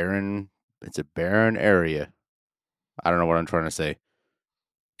 it's a barren area. I don't know what I'm trying to say.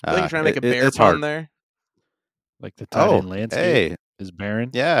 I think you're trying to make a bear it's pun hard. there. Like the tight end Oh, landscape hey, is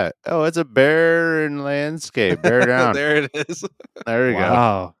barren. yeah. Oh, it's a barren landscape. Bear down. There it is. There we go.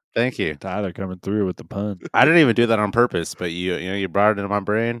 Wow. Thank you. Tyler coming through with the pun. I didn't even do that on purpose, but you brought it into my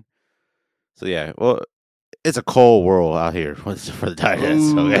brain. So yeah, well, it's a cold world out here for the tight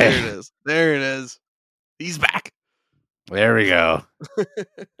ends. Ooh, Okay, there it is. There it is. He's back. there we go. So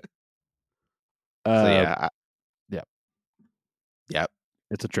yeah. Yep,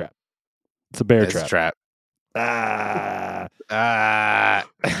 It's a trap. It's a bear it's trap. a trap. Ah.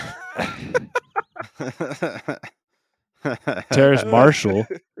 Terrace Marshall.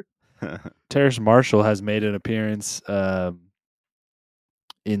 Terrace Marshall has made an appearance in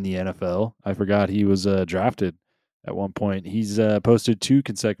the NFL. I forgot he was drafted at one point. He's posted 2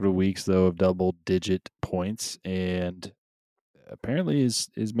 consecutive weeks though of double-digit points, and apparently is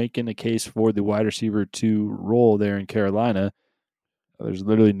making a case for the wide receiver 2 role there in Carolina. There's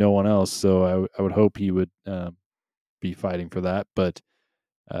literally no one else, so I would hope he would be fighting for that. But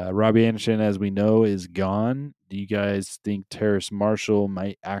Robbie Anderson, as we know, is gone. Do you guys think Terrace Marshall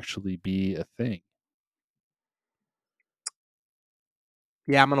might actually be a thing?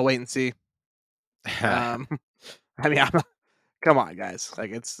 Yeah, I'm gonna wait and see. I mean, come on, guys.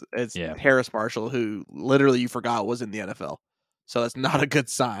 Like it's Yeah. Harris Marshall, who literally you forgot was in the NFL, so that's not a good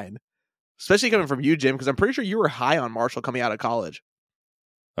sign, especially coming from you, Jim, because I'm pretty sure you were high on Marshall coming out of college.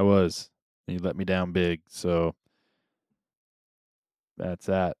 I was. He let me down big, so that's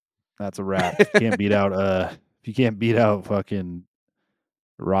that. That's a wrap. If you can't beat out fucking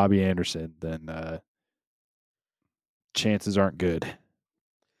Robbie Anderson, then chances aren't good.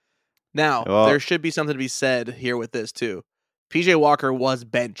 Now, Well- there should be something to be said here with this too. PJ Walker was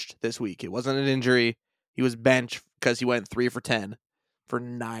benched this week. It wasn't an injury. He was benched because he went 3 for 10 for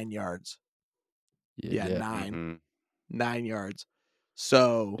 9 yards. Yeah, 9. Mhm. 9 yards.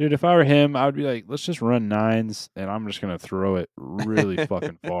 So, Dude, if I were him, I would be like, let's just run 9s, and I'm just gonna throw it really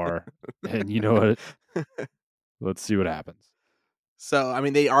fucking far. And you know what? Let's see what happens. So, I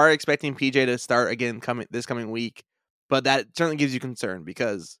mean, they are expecting PJ to start again this coming week, but that certainly gives you concern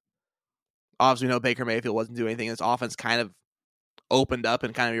because obviously we know Baker Mayfield wasn't doing anything. This offense kind of opened up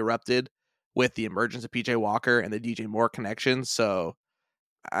and kind of erupted with the emergence of PJ Walker and the DJ Moore connection. So,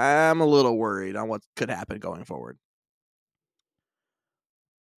 I'm a little worried on what could happen going forward.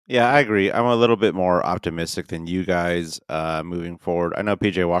 Yeah, I agree. I'm a little bit more optimistic than you guys moving forward. I know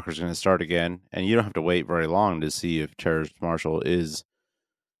PJ Walker's going to start again, and you don't have to wait very long to see if Terrace Marshall is,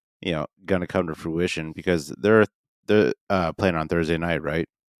 going to come to fruition because they're playing on Thursday night, right?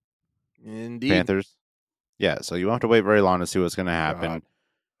 Indeed. Panthers. Yeah, so you won't have to wait very long to see what's going to happen. God,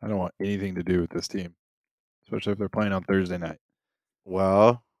 I don't want anything to do with this team, especially if they're playing on Thursday night.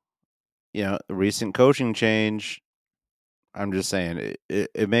 Well, recent coaching change, I'm just saying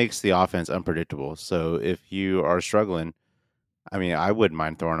it makes the offense unpredictable. So if you are struggling, I mean, I wouldn't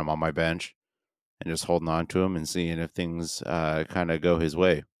mind throwing him on my bench and just holding on to him and seeing if things kind of go his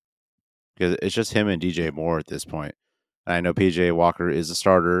way. Because it's just him and DJ Moore at this point. And I know PJ Walker is a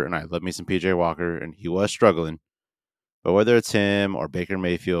starter, and I love me some PJ Walker, and he was struggling. But whether it's him or Baker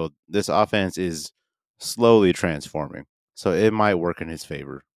Mayfield, this offense is slowly transforming. So it might work in his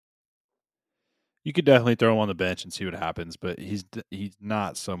favor. You could definitely throw him on the bench and see what happens, but he's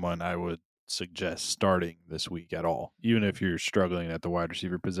not someone I would suggest starting this week at all. Even if you're struggling at the wide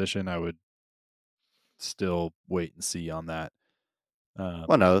receiver position, I would still wait and see on that.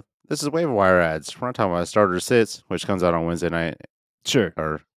 Well, no, this is waiver wire ads. We're not talking about starter sits, which comes out on Wednesday night Sure.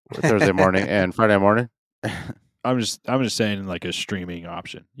 or Thursday morning and Friday morning. I'm just saying like a streaming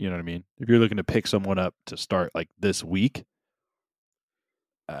option. You know what I mean? If you're looking to pick someone up to start like this week,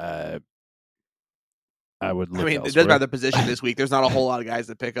 I would look it elsewhere. doesn't matter the position this week. There's not a whole lot of guys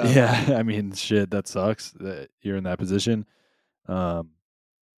to pick up. Yeah, I mean, shit, that sucks that you're in that position. But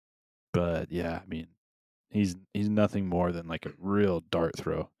yeah, I mean, he's nothing more than like a real dart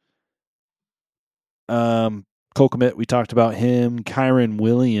throw. Cole Kmet, we talked about him. Kyron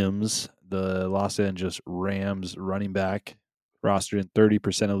Williams, the Los Angeles Rams running back, rostered in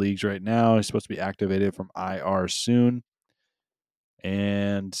 30% of leagues right now. He's supposed to be activated from IR soon.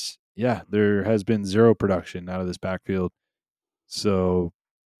 And yeah, there has been zero production out of this backfield. So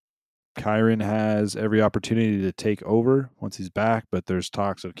Kyron has every opportunity to take over once he's back, but there's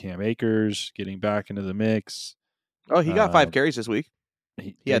talks of Cam Akers getting back into the mix. Oh, he got 5 carries this week.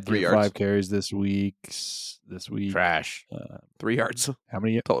 He had 3 get yards. 5 carries this week. Trash. 3 yards. How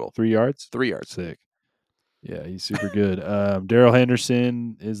many total? 3 yards? 3 yards. Sick. Yeah, he's super good. Darrell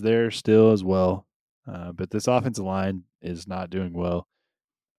Henderson is there still as well. But this offensive line is not doing well.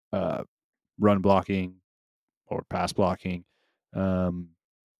 Run blocking or pass blocking. And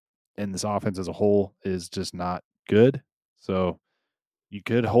this offense as a whole is just not good. So you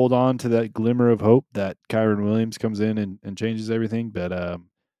could hold on to that glimmer of hope that Kyron Williams comes in and changes everything, but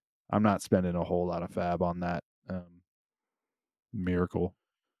I'm not spending a whole lot of fab on that miracle.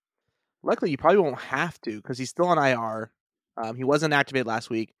 Luckily, you probably won't have to because he's still on IR. He wasn't activated last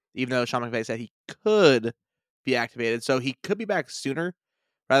week, even though Sean McVay said he could be activated. So he could be back sooner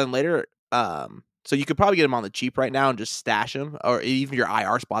rather than later. So you could probably get him on the cheap right now and just stash him, or even your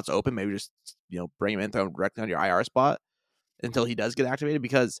IR spot's open. Maybe just bring him in, throw him directly on your IR spot until he does get activated.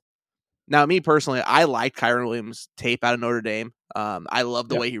 Because now, me personally, I like Kyron Williams' tape out of Notre Dame. I love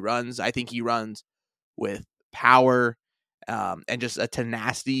the way he runs. I think he runs with power and just a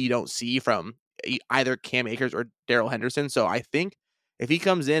tenacity you don't see from either Cam Akers or Darrell Henderson. So I think if he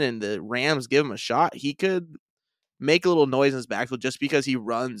comes in and the Rams give him a shot, he could make a little noise in his backfield just because he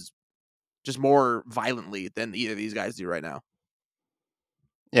runs just more violently than either of these guys do right now.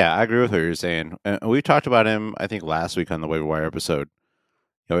 Yeah, I agree with what you're saying. We talked about him, I think, last week on the waiver wire episode.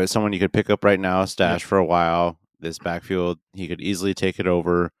 It's someone you could pick up right now, stash for a while. This backfield, he could easily take it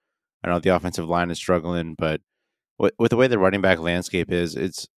over. I know the offensive line is struggling, but with the way the running back landscape is,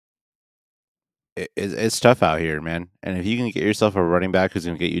 it's tough out here, man. And if you can get yourself a running back who's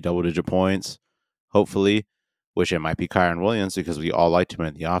going to get you double-digit points, hopefully, which it might be Kyron Williams because we all liked him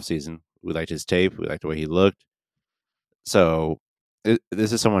in the offseason. We liked his tape. We liked the way he looked. So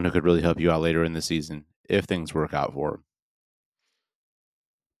this is someone who could really help you out later in the season if things work out for him.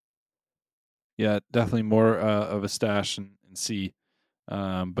 Yeah, definitely more of a stash and see.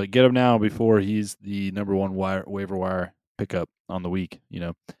 But get him now before he's the number one waiver wire pickup on the week.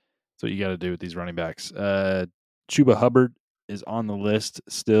 That's what you got to do with these running backs. Chuba Hubbard is on the list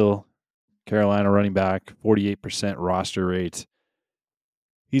still. Carolina running back, 48% roster rate.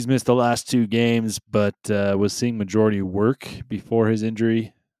 He's missed the last 2 games, but was seeing majority work before his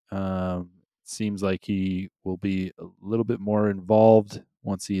injury. Seems like he will be a little bit more involved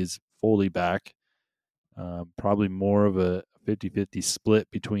once he is fully back. Probably more of a 50-50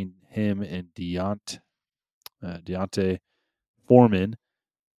 split between him and Deontay Foreman.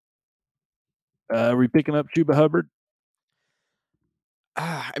 Are we picking up Chuba Hubbard?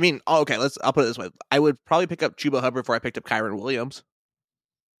 I mean, okay, I'll put it this way. I would probably pick up Chuba Hubbard before I picked up Kyron Williams.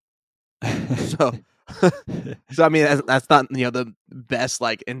 So I mean, that's not the best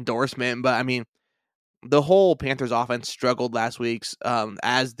endorsement, but I mean, the whole Panthers offense struggled last week,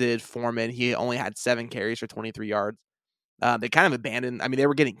 as did Foreman. He only had 7 carries for 23 yards. They kind of abandoned. I mean, they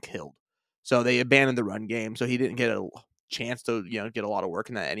were getting killed, so they abandoned the run game. So he didn't get a chance to get a lot of work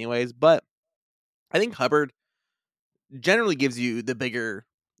in that, anyways. But I think Hubbard generally gives you the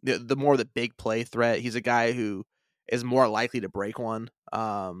more the big play threat. He's a guy who is more likely to break one.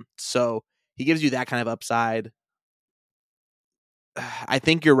 So he gives you that kind of upside. I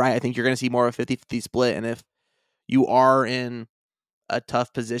think you're right. I think you're going to see more of a 50-50 split. And if you are in a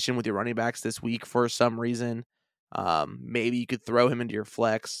tough position with your running backs this week for some reason, maybe you could throw him into your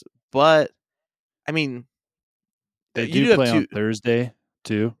flex. But, I mean, They you do do have play on two. Thursday,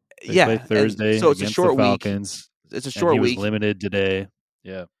 too. They play Yeah. And Thursday so it's a against the short week. Falcons, It's a and short he was week. limited today.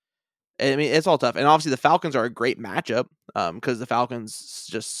 Yeah. I mean, it's all tough. And obviously, the Falcons are a great matchup because the Falcons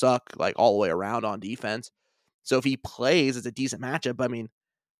just suck like all the way around on defense. So if he plays, it's a decent matchup. But I mean,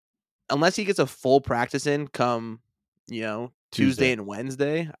 unless he gets a full practice in come, Tuesday Tuesday. and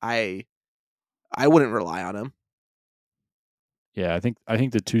Wednesday, I wouldn't rely on him. Yeah, I think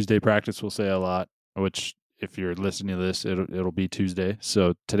the Tuesday practice will say a lot, which if you're listening to this, it'll be Tuesday.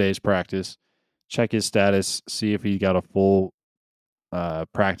 So today's practice, check his status, see if he got a full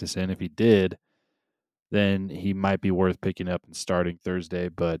practice in. If he did, then he might be worth picking up and starting Thursday.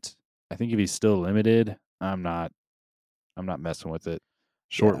 But I think if he's still limited, I'm not messing with it.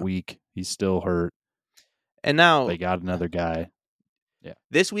 Short Yeah. week, he's still hurt. And now They got another guy. Yeah.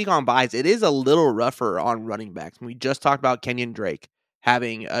 this week on buys, it is a little rougher on running backs. We just talked about Kenyon Drake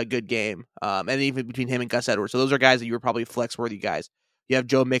having a good game, and even between him and Gus Edwards. So those are guys that you were probably flex worthy guys. You have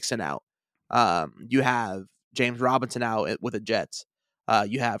Joe Mixon out. You have James Robinson out with the Jets.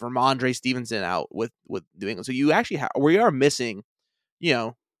 You have Ramondre Stevenson out with New England. So you actually we are missing,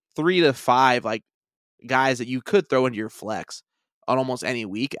 3 to 5 like guys that you could throw into your flex on almost any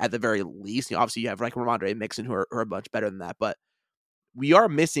week at the very least. Obviously you have like Ramondre and Mixon who are much better than that, but we are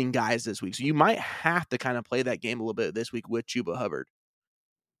missing guys this week. So you might have to kind of play that game a little bit this week with Chuba Hubbard.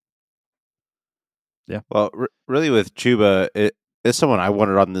 Yeah. Well, really with Chuba, it's someone I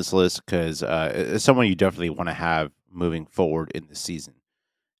wanted on this list because it's someone you definitely want to have moving forward in the season.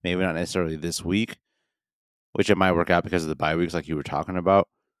 Maybe not necessarily this week, which it might work out because of the bye weeks like you were talking about.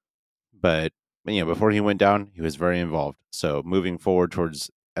 But, before he went down, he was very involved. So moving forward towards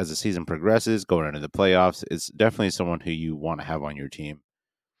as the season progresses, going into the playoffs, it's definitely someone who you want to have on your team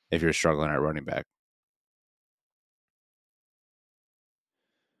if you're struggling at running back.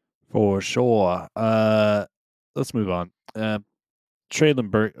 For sure. Let's move on.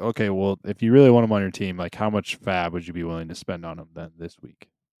 Traylon Burke. Okay, well, if you really want him on your team, like how much fab would you be willing to spend on him then this week?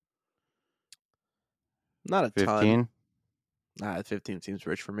 Not a 15? ton. Nah, 15 seems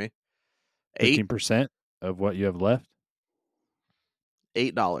rich for me. 15% of what you have left?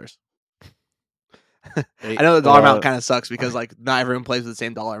 $8. I know the dollar amount kind of sucks because like not everyone plays with the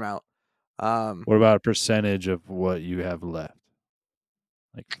same dollar amount. What about a percentage of what you have left?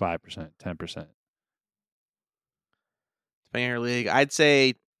 Like 5%, 10%? Depending on your league, I'd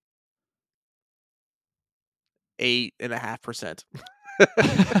say 8.5%.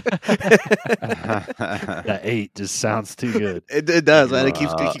 That 8 just sounds too good. It does, man. It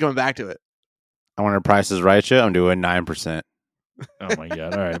keeps coming back to it. I want to Price is Right you. I'm doing 9%. Oh my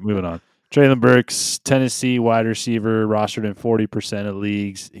god! All right, moving on. Traylon Burks, Tennessee wide receiver, rostered in 40% of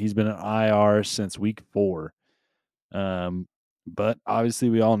leagues. He's been an IR since week 4. But obviously,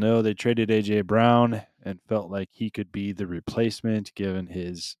 we all know they traded AJ Brown and felt like he could be the replacement given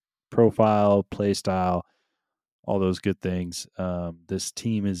his profile, play style, all those good things. This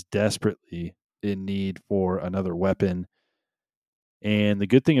team is desperately in need for another weapon. And the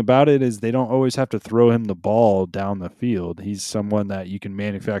good thing about it is they don't always have to throw him the ball down the field. He's someone that you can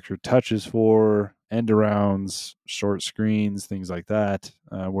manufacture touches for, end arounds, short screens, things like that,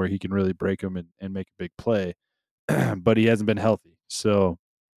 where he can really break them and make a big play. But he hasn't been healthy. So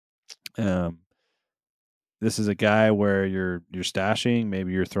this is a guy where you're stashing.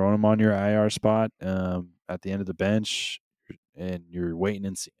 Maybe you're throwing him on your IR spot at the end of the bench, and you're waiting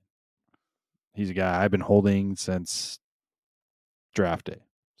and seeing. He's a guy I've been holding since draft day.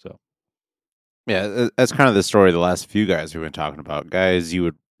 So, Yeah, that's kind of the story of the last few guys we've been talking about. Guys you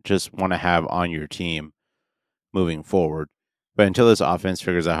would just want to have on your team moving forward. But until this offense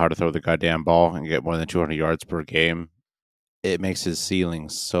figures out how to throw the goddamn ball and get more than 200 yards per game, it makes his ceiling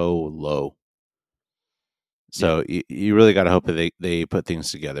so low. So you really got to hope that they put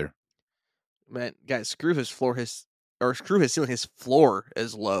things together. Man, guys, screw his ceiling. His floor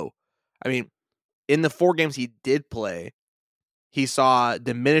is low. I mean, in the 4 games he did play, he saw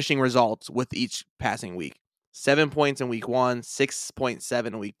diminishing results with each passing week. 7 points in week 1, 6.7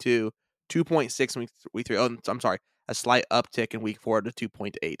 in week 2, 2.6 in week 3. Oh, I'm sorry, a slight uptick in week 4 to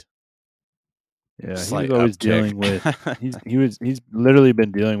 2.8. Yeah, Slight he was always uptick. dealing with he's literally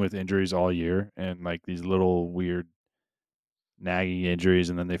been dealing with injuries all year and like these little weird nagging injuries,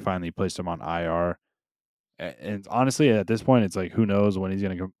 and then they finally placed him on IR. And honestly, at this point, it's like who knows when he's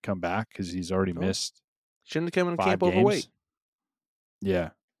going to come back because he's already missed Shouldn't have come in 5 camp games. overweight. Yeah.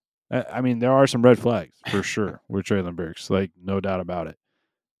 I mean, there are some red flags for sure with Traylon Burks, like no doubt about it.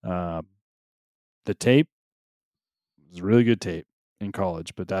 The tape is really good tape in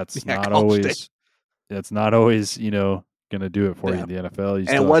college, but that's Yeah, not college tape. always going to do it for you Yeah. in the NFL. You And it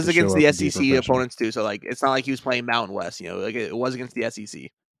still have was to against show the up and be a SEC professional. opponents too. So like, it's not like he was playing Mountain West. Like it was against the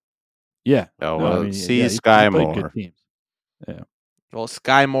SEC. Yeah. Oh, No, I well, mean, see yeah, he played good Sky teams. Yeah. Well,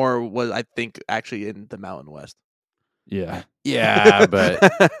 Sky Moore was, I think, actually in the Mountain West. Yeah. Yeah, but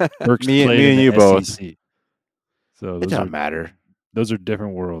Burks me played in and the you both. SEC. So It doesn't matter. those are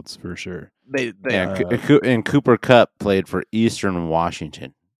different worlds for sure. they Yeah, are. and Cooper Cup played for Eastern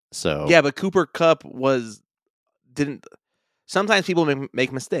Washington. So Yeah, but Cooper Cup didn't. Sometimes people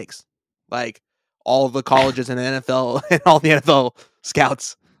make mistakes, like all the colleges in the NFL and all the NFL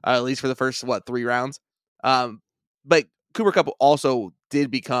scouts, at least for the first 3 rounds. But Cooper Cup also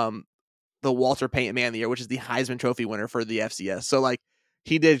did become the Walter Payton Man of the Year, which is the Heisman Trophy winner for the FCS. So like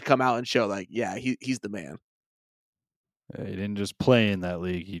he did come out and show like, yeah, he's the man. He didn't just play in that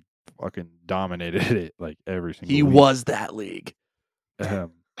league; he fucking dominated it like every single He week. was that league. yeah.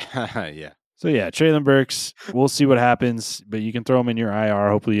 So yeah, Traylon Burks. We'll see what happens, but you can throw him in your IR.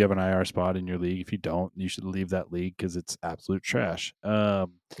 Hopefully, you have an IR spot in your league. If you don't, you should leave that league because it's absolute trash.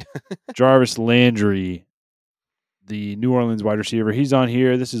 Jarvis Landry, the New Orleans wide receiver, he's on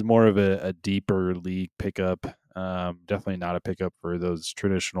here. This is more of a deeper league pickup. Definitely not a pickup for those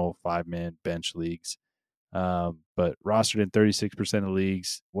traditional 5-man bench leagues. But rostered in 36% of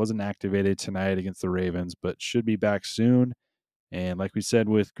leagues. Wasn't activated tonight against the Ravens, but should be back soon. And like we said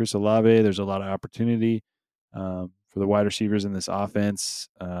with Chris Olave, there's a lot of opportunity for the wide receivers in this offense.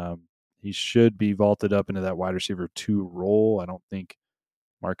 He should be vaulted up into that wide receiver 2 role. I don't think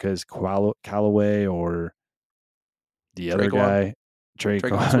Marquez Callaway or the other guy,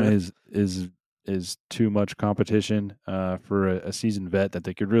 Traquan, is too much competition for a seasoned vet that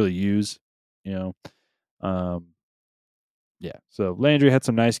they could really use. Yeah. So Landry had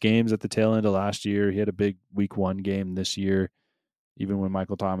some nice games at the tail end of last year. He had a big week 1 game this year, even when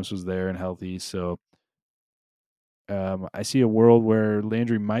Michael Thomas was there and healthy. So I see a world where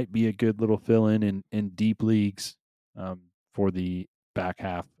Landry might be a good little fill-in in deep leagues for the back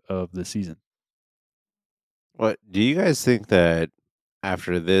half of the season. What do you guys think that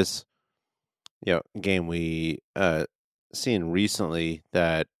after this game we seen recently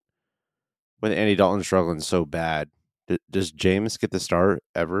that when Andy Dalton's struggling so bad, does Jameis get the start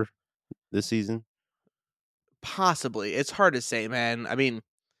ever this season? Possibly. It's hard to say, man. I mean,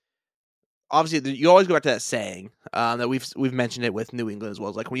 obviously, you always go back to that saying that we've mentioned it with New England as well.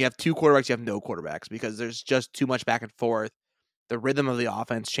 It's like when you have 2 quarterbacks, you have no quarterbacks because there's just too much back and forth. The rhythm of the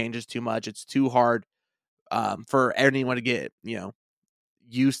offense changes too much. It's too hard for anyone to get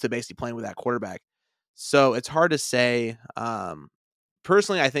used to basically playing with that quarterback. So it's hard to say.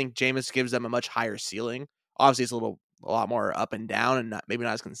 Personally, I think Jameis gives them a much higher ceiling. Obviously, it's a lot more up and down, and maybe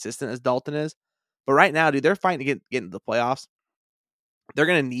not as consistent as Dalton is. But right now, dude, they're fighting to get into the playoffs. They're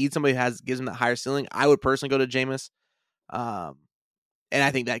going to need somebody who gives them that higher ceiling. I would personally go to Jameis, and I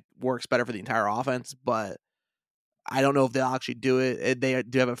think that works better for the entire offense. But I don't know if they'll actually do it. They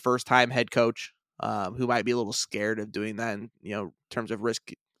do have a first-time head coach who might be a little scared of doing that, in terms of risk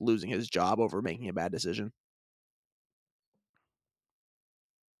losing his job over making a bad decision.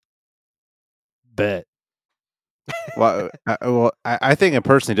 Bet. Well, I think it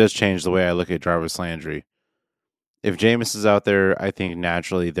personally does change the way I look at Jarvis Landry. If Jameis is out there, I think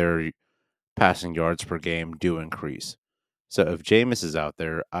naturally their passing yards per game do increase. So if Jameis is out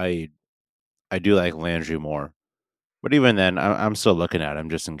there, I do like Landry more. But even then, I'm still looking at him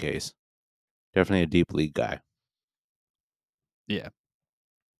just in case. Definitely a deep league guy. Yeah.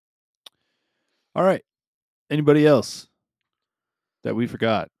 All right. Anybody else that we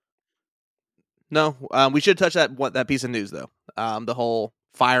forgot? No, we should touch that piece of news though. The whole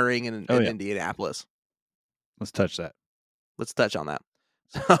firing in Indianapolis. Let's touch that. Let's touch on that.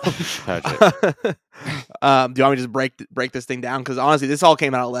 Touch it. Do you want me to just break this thing down? Because honestly, this all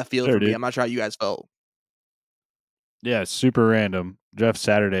came out of left field for me. Dude. I'm not sure how you guys felt. Yeah, super random. Jeff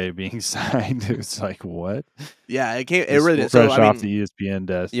Saturday being signed. It's like, what? Yeah, it came. It really did. Fresh So, off the ESPN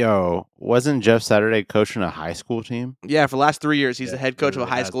desk. Yo, wasn't Jeff Saturday coaching a high school team? Yeah, for the last 3 years, he's the head coach of a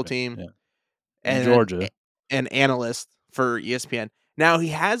high school been. team. Yeah. And Georgia. an analyst for ESPN. Now, he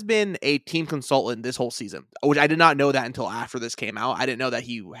has been a team consultant this whole season, which I did not know that until after this came out. I didn't know that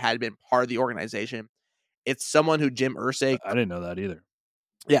he had been part of the organization. It's someone who Jim Irsay. I didn't know that either.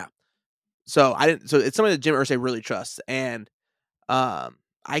 Yeah. So it's someone that Jim Irsay really trusts. And I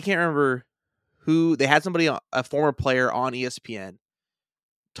can't remember who they had somebody, a former player on ESPN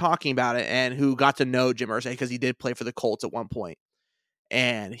talking about it and who got to know Jim Irsay because he did play for the Colts at one point.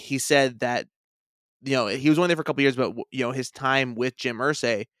 and he said that he was only there for a couple years, but his time with Jim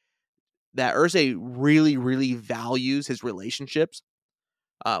Irsay, that Irsay really, really values his relationships,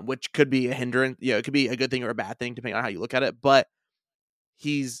 which could be a hindrance. It could be a good thing or a bad thing depending on how you look at it. But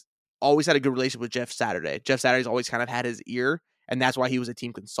he's always had a good relationship with Jeff Saturday. Jeff Saturday's always kind of had his ear, and that's why he was a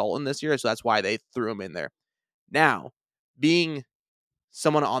team consultant this year. So that's why they threw him in there. Now, being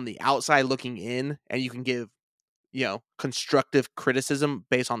someone on the outside looking in, and you can give constructive criticism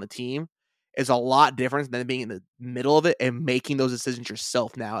based on the team, is a lot different than being in the middle of it and making those decisions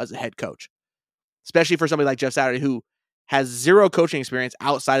yourself now as a head coach, especially for somebody like Jeff Saturday who has zero coaching experience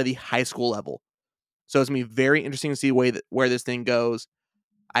outside of the high school level. So it's going to be very interesting to see where this thing goes.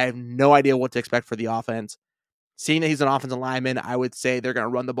 I have no idea what to expect for the offense. Seeing that he's an offensive lineman, I would say they're going to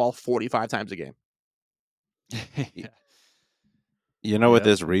run the ball 45 times a game. You know what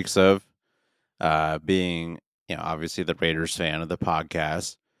this reeks of? Being, obviously the Raiders fan of the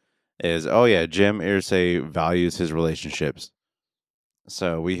podcast is, Jim Irsay values his relationships.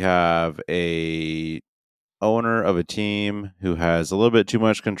 So we have a owner of a team who has a little bit too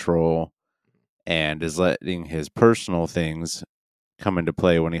much control and is letting his personal things come into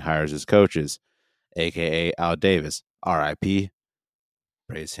play when he hires his coaches, a.k.a. Al Davis, R.I.P.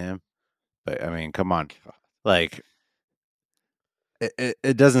 Praise him. But, I mean, come on. Like,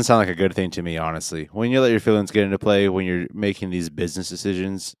 it doesn't sound like a good thing to me, honestly. When you let your feelings get into play, when you're making these business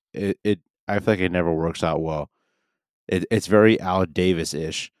decisions, I feel like it never works out well. It's very Al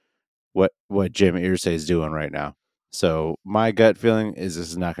Davis-ish what Jim Irsay is doing right now. So my gut feeling is this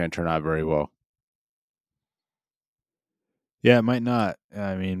is not going to turn out very well. Yeah, it might not.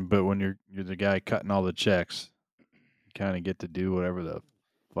 I mean, but when you're the guy cutting all the checks, you kind of get to do whatever the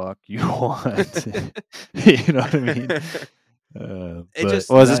fuck you want. You know what I mean? Is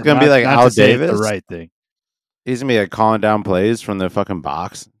this going to be like Al Davis? The right thing. He's going to be like calling down plays from the fucking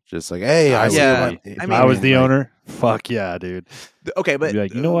box. Just like, hey, if I was the owner, fuck yeah, dude. Okay, but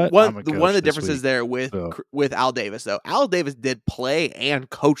like, you know what? One of the differences there with Al Davis, though, Al Davis did play and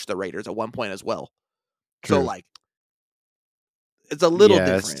coach the Raiders at one point as well. True. So, like, it's a little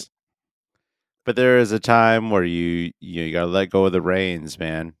different. But there is a time where you got to let go of the reins,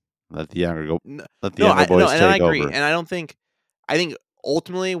 man. Let the younger boys take I agree. over. And I think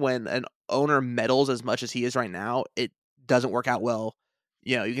ultimately when an owner meddles as much as he is right now, it doesn't work out well.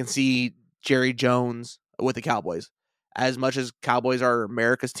 You can see Jerry Jones with the Cowboys. As much as Cowboys are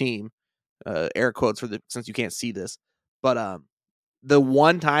America's team, air quotes since you can't see this, but the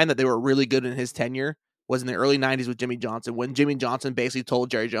one time that they were really good in his tenure was in the early 90s with Jimmy Johnson, when Jimmy Johnson basically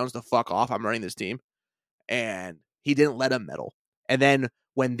told Jerry Jones to fuck off, I'm running this team, and he didn't let him meddle. And then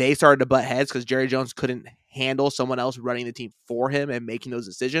when they started to butt heads because Jerry Jones couldn't handle someone else running the team for him and making those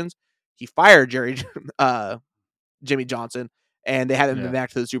decisions, he fired Jimmy Johnson, and they haven't been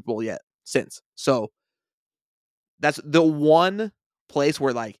back to the Super Bowl yet since. So that's the one place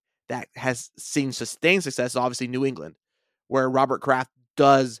where like that has seen sustained success is obviously New England, where Robert Kraft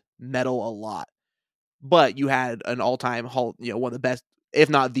does meddle a lot. But you had an all-time, one of the best, if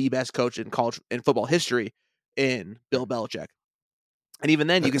not the best coach in football history in Bill Belichick. And even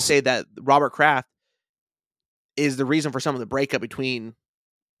then, you can say that Robert Kraft is the reason for some of the breakup between,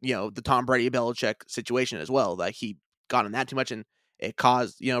 the Tom Brady Belichick situation as well. Like he got on that too much and it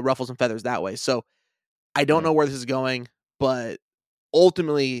caused, ruffles and feathers that way. So I don't know where this is going, but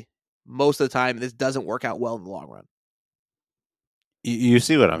ultimately, most of the time, this doesn't work out well in the long run. You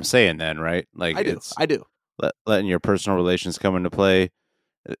see what I'm saying then, right? Like I do. Letting your personal relations come into play.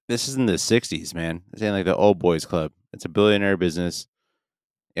 This is in the 60s, man. It's ain't like the old boys club. It's a billionaire business.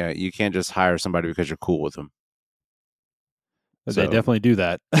 Yeah, you can't just hire somebody because you're cool with them. But they definitely do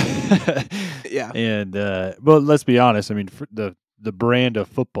that. Yeah. And well, let's be honest. I mean, the brand of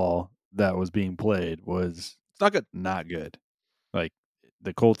football that was being played was not good. Like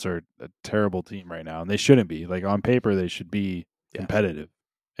the Colts are a terrible team right now, and they shouldn't be. Like on paper, they should be competitive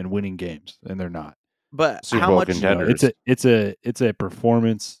and winning games, and they're not. But Super how Bowl much contenders. It's a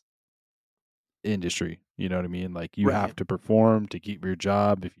performance industry. You know what I mean? Like you have to perform to keep your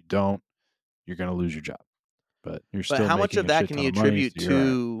job. If you don't, you're going to lose your job. But you're still. But how much of that can you attribute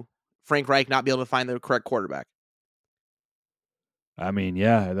to Frank Reich not be able to find the correct quarterback? I mean,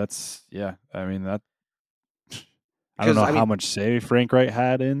 I mean that. I don't know how much say Frank Reich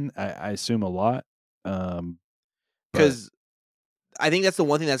had in. I assume a lot. Because I think that's the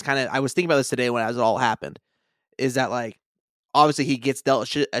one thing that's kind of. I was thinking about this today when it all happened. Is that like obviously he gets dealt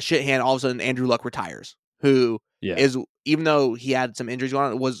a shit hand. All of a sudden, Andrew Luck retires, who is, even though he had some injuries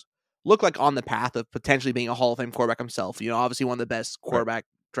going on, looked like on the path of potentially being a Hall of Fame quarterback himself. Obviously one of the best quarterback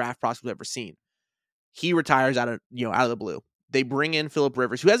draft prospects we've ever seen. He retires out of the blue. they bring in Phillip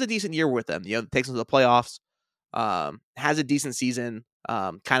Rivers, who has a decent year with them. Takes them to the playoffs, has a decent season,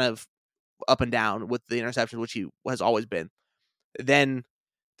 kind of up and down with the interceptions, which he has always been. Then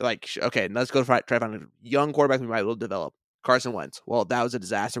they're like, okay, let's go try to find a young quarterback we might be able to develop. Carson Wentz. Well, that was a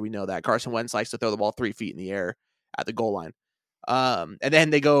disaster. We know that. Carson Wentz likes to throw the ball 3 feet in the air at the goal line. And then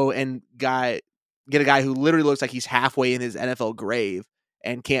they go and get a guy who literally looks like he's halfway in his NFL grave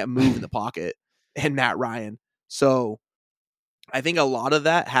and can't move in the pocket, and Matt Ryan. So I think a lot of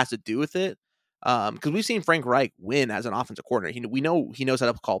that has to do with it. Because we've seen Frank Reich win as an offensive coordinator. We know he knows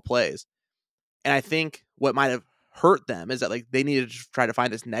how to call plays. And I think what might have hurt them is that like they needed to try to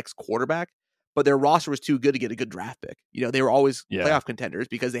find this next quarterback, but their roster was too good to get a good draft pick. They were always playoff contenders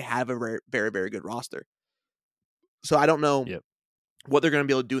because they have a very, very, very good roster. So I don't know what they're going to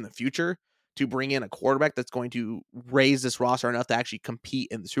be able to do in the future to bring in a quarterback that's going to raise this roster enough to actually compete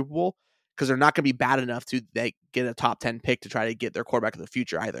in the Super Bowl, because they're not going to be bad enough to get a top 10 pick to try to get their quarterback of the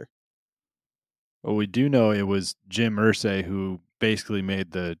future either. Well, we do know it was Jim Irsay who basically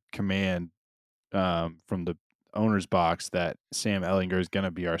made the command from the owner's box that Sam Ehlinger is going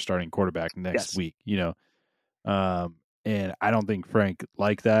to be our starting quarterback next week, and I don't think Frank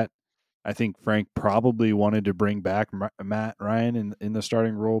liked that. I think Frank probably wanted to bring back Matt Ryan in the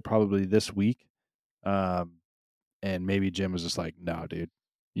starting role probably this week. And maybe Jim was just like, no, dude,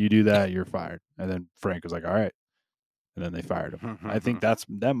 you do that, you're fired. And then Frank was like, all right. And then they fired him. I think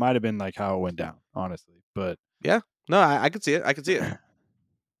that might have been like how it went down, honestly. But yeah, no, I could see it. I could see it.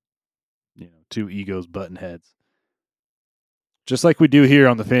 Two egos butting heads. Just like we do here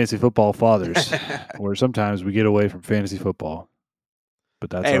on the Fantasy Football Fathers, where sometimes we get away from fantasy football. But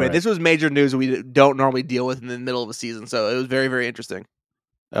that's man, right. This was major news we don't normally deal with in the middle of a season, so it was very, very interesting.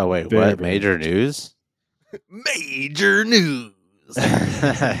 Oh, wait, what? Major news? Major news.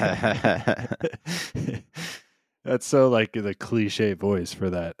 That's so like the cliche voice for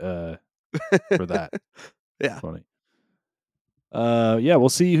that. Yeah. Funny. We'll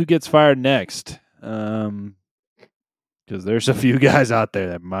see who gets fired next. Because there's a few guys out there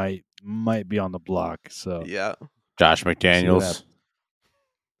that might be on the block. So yeah, Josh McDaniels.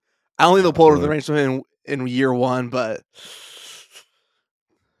 I don't think they'll pull over the range in year one, but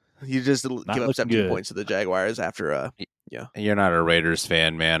you just give up 17 points to the Jaguars after. You're not a Raiders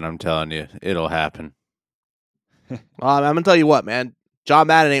fan, man. I'm telling you, it'll happen. I'm gonna tell you what, man. John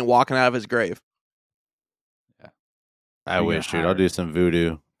Madden ain't walking out of his grave. Yeah, I wish, dude. I'll do some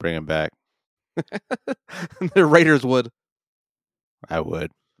voodoo. Bring him back. The Raiders would. I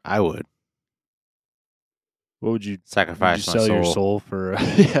would. What would you sacrifice? Would you sell your soul for?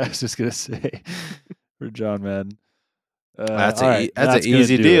 I was just gonna say for John Madden. That's an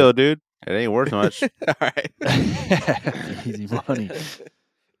easy deal, dude. It ain't worth much. All right, easy money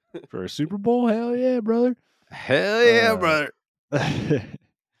for a Super Bowl. Hell yeah, brother! Hell yeah, brother!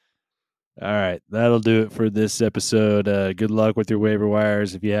 All right, that'll do it for this episode. Good luck with your waiver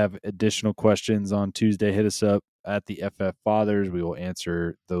wires. If you have additional questions on Tuesday, hit us up at the FF Fathers. We will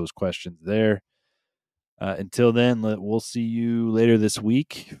answer those questions there. Until then, we'll see you later this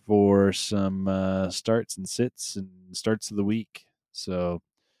week for some starts and sits and starts of the week. So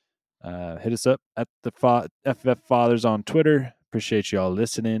hit us up at the FF Fathers on Twitter. Appreciate you all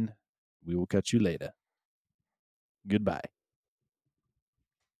listening. We will catch you later. Goodbye.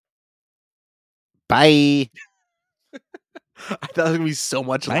 Bye. I thought it was going to be so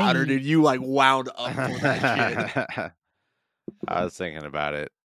much louder, dude. You wound up for that shit. I was thinking about it.